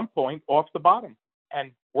at some point off the bottom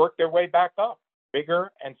and work their way back up.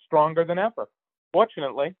 bigger and stronger than ever.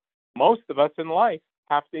 Fortunately, most of us in life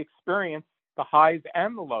have to experience the highs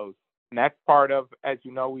and the lows. And that's part of, as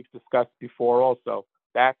you know, we've discussed before also,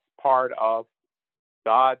 that's part of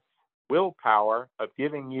God's willpower of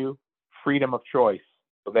giving you freedom of choice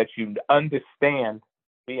so that you understand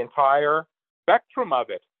the entire spectrum of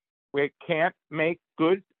it. We can't make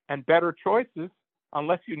good and better choices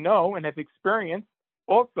unless you know and have experienced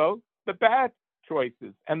also the bad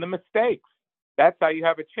choices and the mistakes. That's how you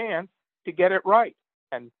have a chance to get it right.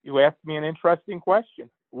 And you asked me an interesting question.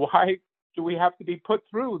 Why do we have to be put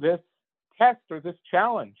through this test or this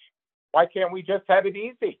challenge? Why can't we just have it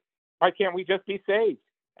easy? Why can't we just be saved?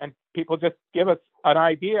 And people just give us an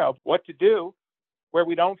idea of what to do where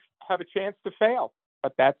we don't have a chance to fail.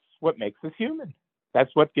 But that's what makes us human.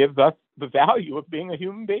 That's what gives us the value of being a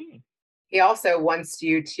human being. He also wants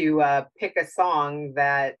you to pick a song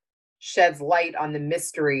that sheds light on the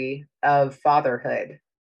mystery of fatherhood.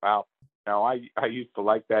 Wow. No, I used to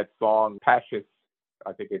like that song, Pashas.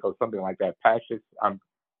 I think it goes something like that. Pashas, I'm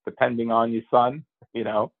depending on you, son. You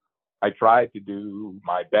know, I tried to do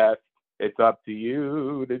my best. It's up to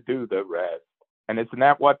you to do the rest. And isn't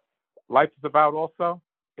that what life is about also?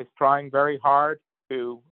 It's trying very hard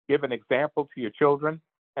to give an example to your children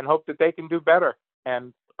and hope that they can do better.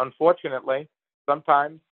 And unfortunately,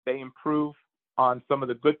 sometimes they improve on some of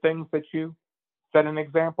the good things that you set an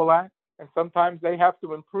example at. And sometimes they have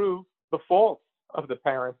to improve the faults of the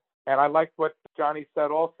parents. And I like what Johnny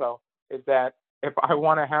said also, is that if I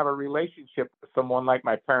want to have a relationship with someone like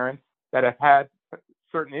my parents that have had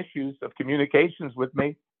certain issues of communications with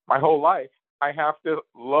me my whole life, I have to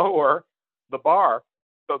lower the bar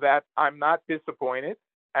so that I'm not disappointed,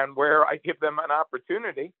 and where I give them an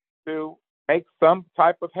opportunity to make some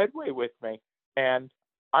type of headway with me. And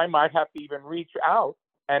I might have to even reach out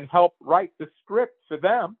and help write the script for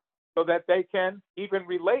them so that they can even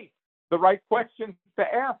relate the right questions to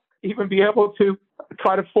ask, even be able to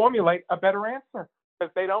try to formulate a better answer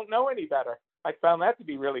because they don't know any better. I found that to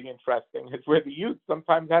be really interesting. It's where the youth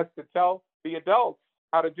sometimes has to tell the adults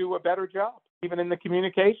how to do a better job, even in the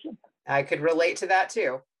communication. I could relate to that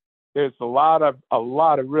too. There's a lot of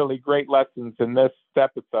really great lessons in this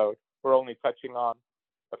episode. We're only touching on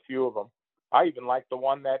a few of them. I even like the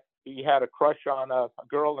one that he had a crush on a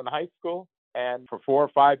girl in high school, and for 4 or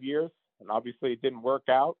 5 years, and obviously it didn't work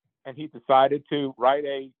out. And he decided to write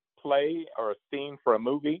a play or a scene for a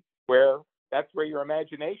movie where that's where your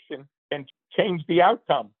imagination can change the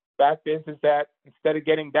outcome. Fact is that instead of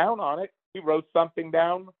getting down on it, he wrote something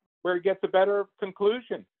down where he gets a better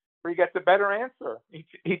conclusion, where he gets a better answer.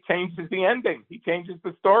 He changes the ending. He changes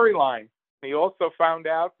the storyline. He also found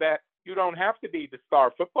out that you don't have to be the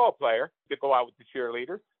star football player to go out with the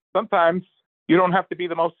cheerleaders. Sometimes you don't have to be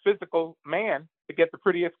the most physical man to get the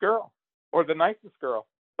prettiest girl or the nicest girl.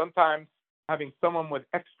 Sometimes having someone with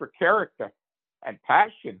extra character and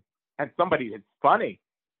passion and somebody that's funny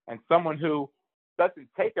and someone who doesn't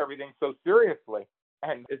take everything so seriously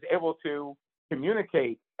and is able to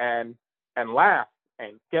communicate and laugh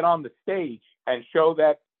and get on the stage and show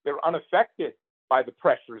that they're unaffected by the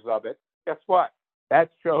pressures of it. Guess what? That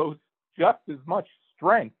shows just as much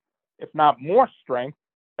strength, if not more strength,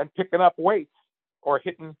 than picking up weights or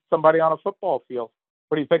hitting somebody on a football field.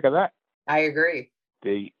 What do you think of that? I agree.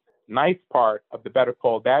 The nice part of the Better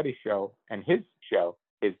Call Daddy show and his show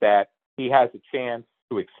is that he has a chance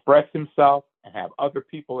to express himself and have other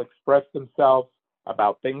people express themselves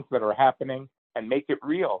about things that are happening and make it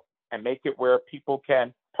real and make it where people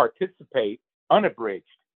can participate unabridged.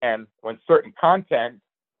 And when certain content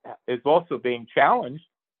is also being challenged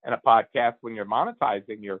in a podcast, when you're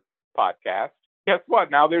monetizing your podcast, guess what?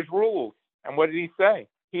 Now there's rules. And what did he say?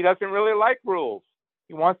 He doesn't really like rules.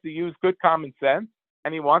 He wants to use good common sense,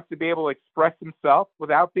 and he wants to be able to express himself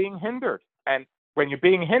without being hindered. And when you're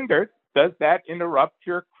being hindered, does that interrupt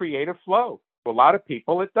your creative flow? For a lot of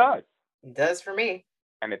people, it does. It does for me.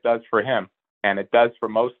 And it does for him. And it does for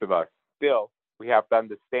most of us. Still, we have to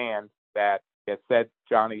understand that, as said,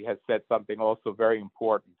 Johnny has said something also very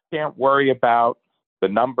important. Can't worry about the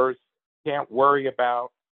numbers. Can't worry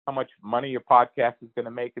about how much money your podcast is going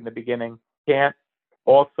to make in the beginning. Can't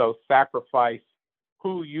also sacrifice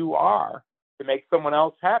who you are to make someone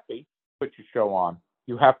else happy, put your show on.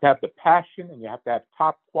 You have to have the passion, and you have to have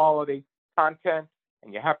top quality content,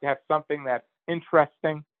 and you have to have something that's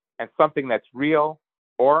interesting and something that's real,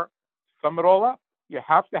 or sum it all up. You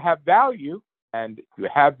have to have value, and you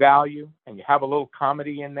have value, and you have a little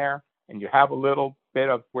comedy in there, and you have a little bit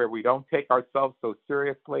of where we don't take ourselves so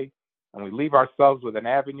seriously, and we leave ourselves with an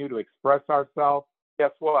avenue to express ourselves.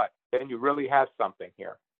 Guess what? Then you really have something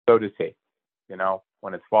here. So does he. You know,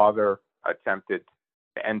 when his father attempted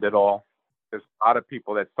to end it all. There's a lot of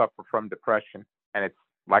people that suffer from depression, and it's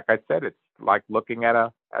like I said, it's like looking at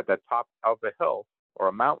the top of a hill or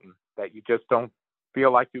a mountain that you just don't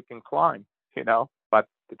feel like you can climb, you know. But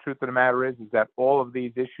the truth of the matter is that all of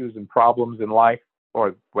these issues and problems in life,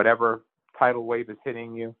 or whatever tidal wave is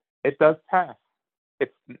hitting you, it does pass.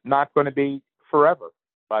 It's not going to be forever,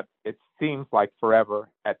 but it seems like forever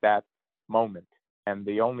at that moment. And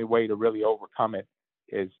the only way to really overcome it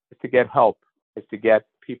is to get help, is to get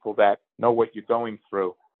people that know what you're going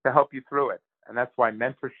through to help you through it. And that's why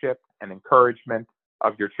mentorship and encouragement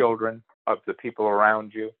of your children, of the people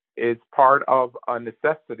around you, is part of a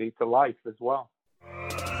necessity to life as well.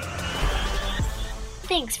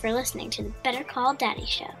 Thanks for listening to the Better Call Daddy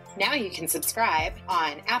Show. Now you can subscribe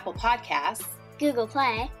on Apple Podcasts, Google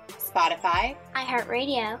Play, Spotify,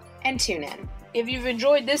 iHeartRadio, and TuneIn. If you've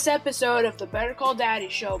enjoyed this episode of the Better Call Daddy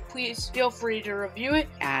Show, please feel free to review it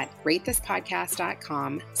at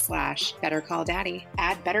ratethispodcast.com/Better Call Daddy.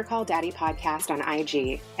 Add Better Call Daddy Podcast on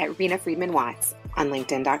IG at Rena Friedman Watts on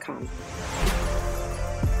LinkedIn.com.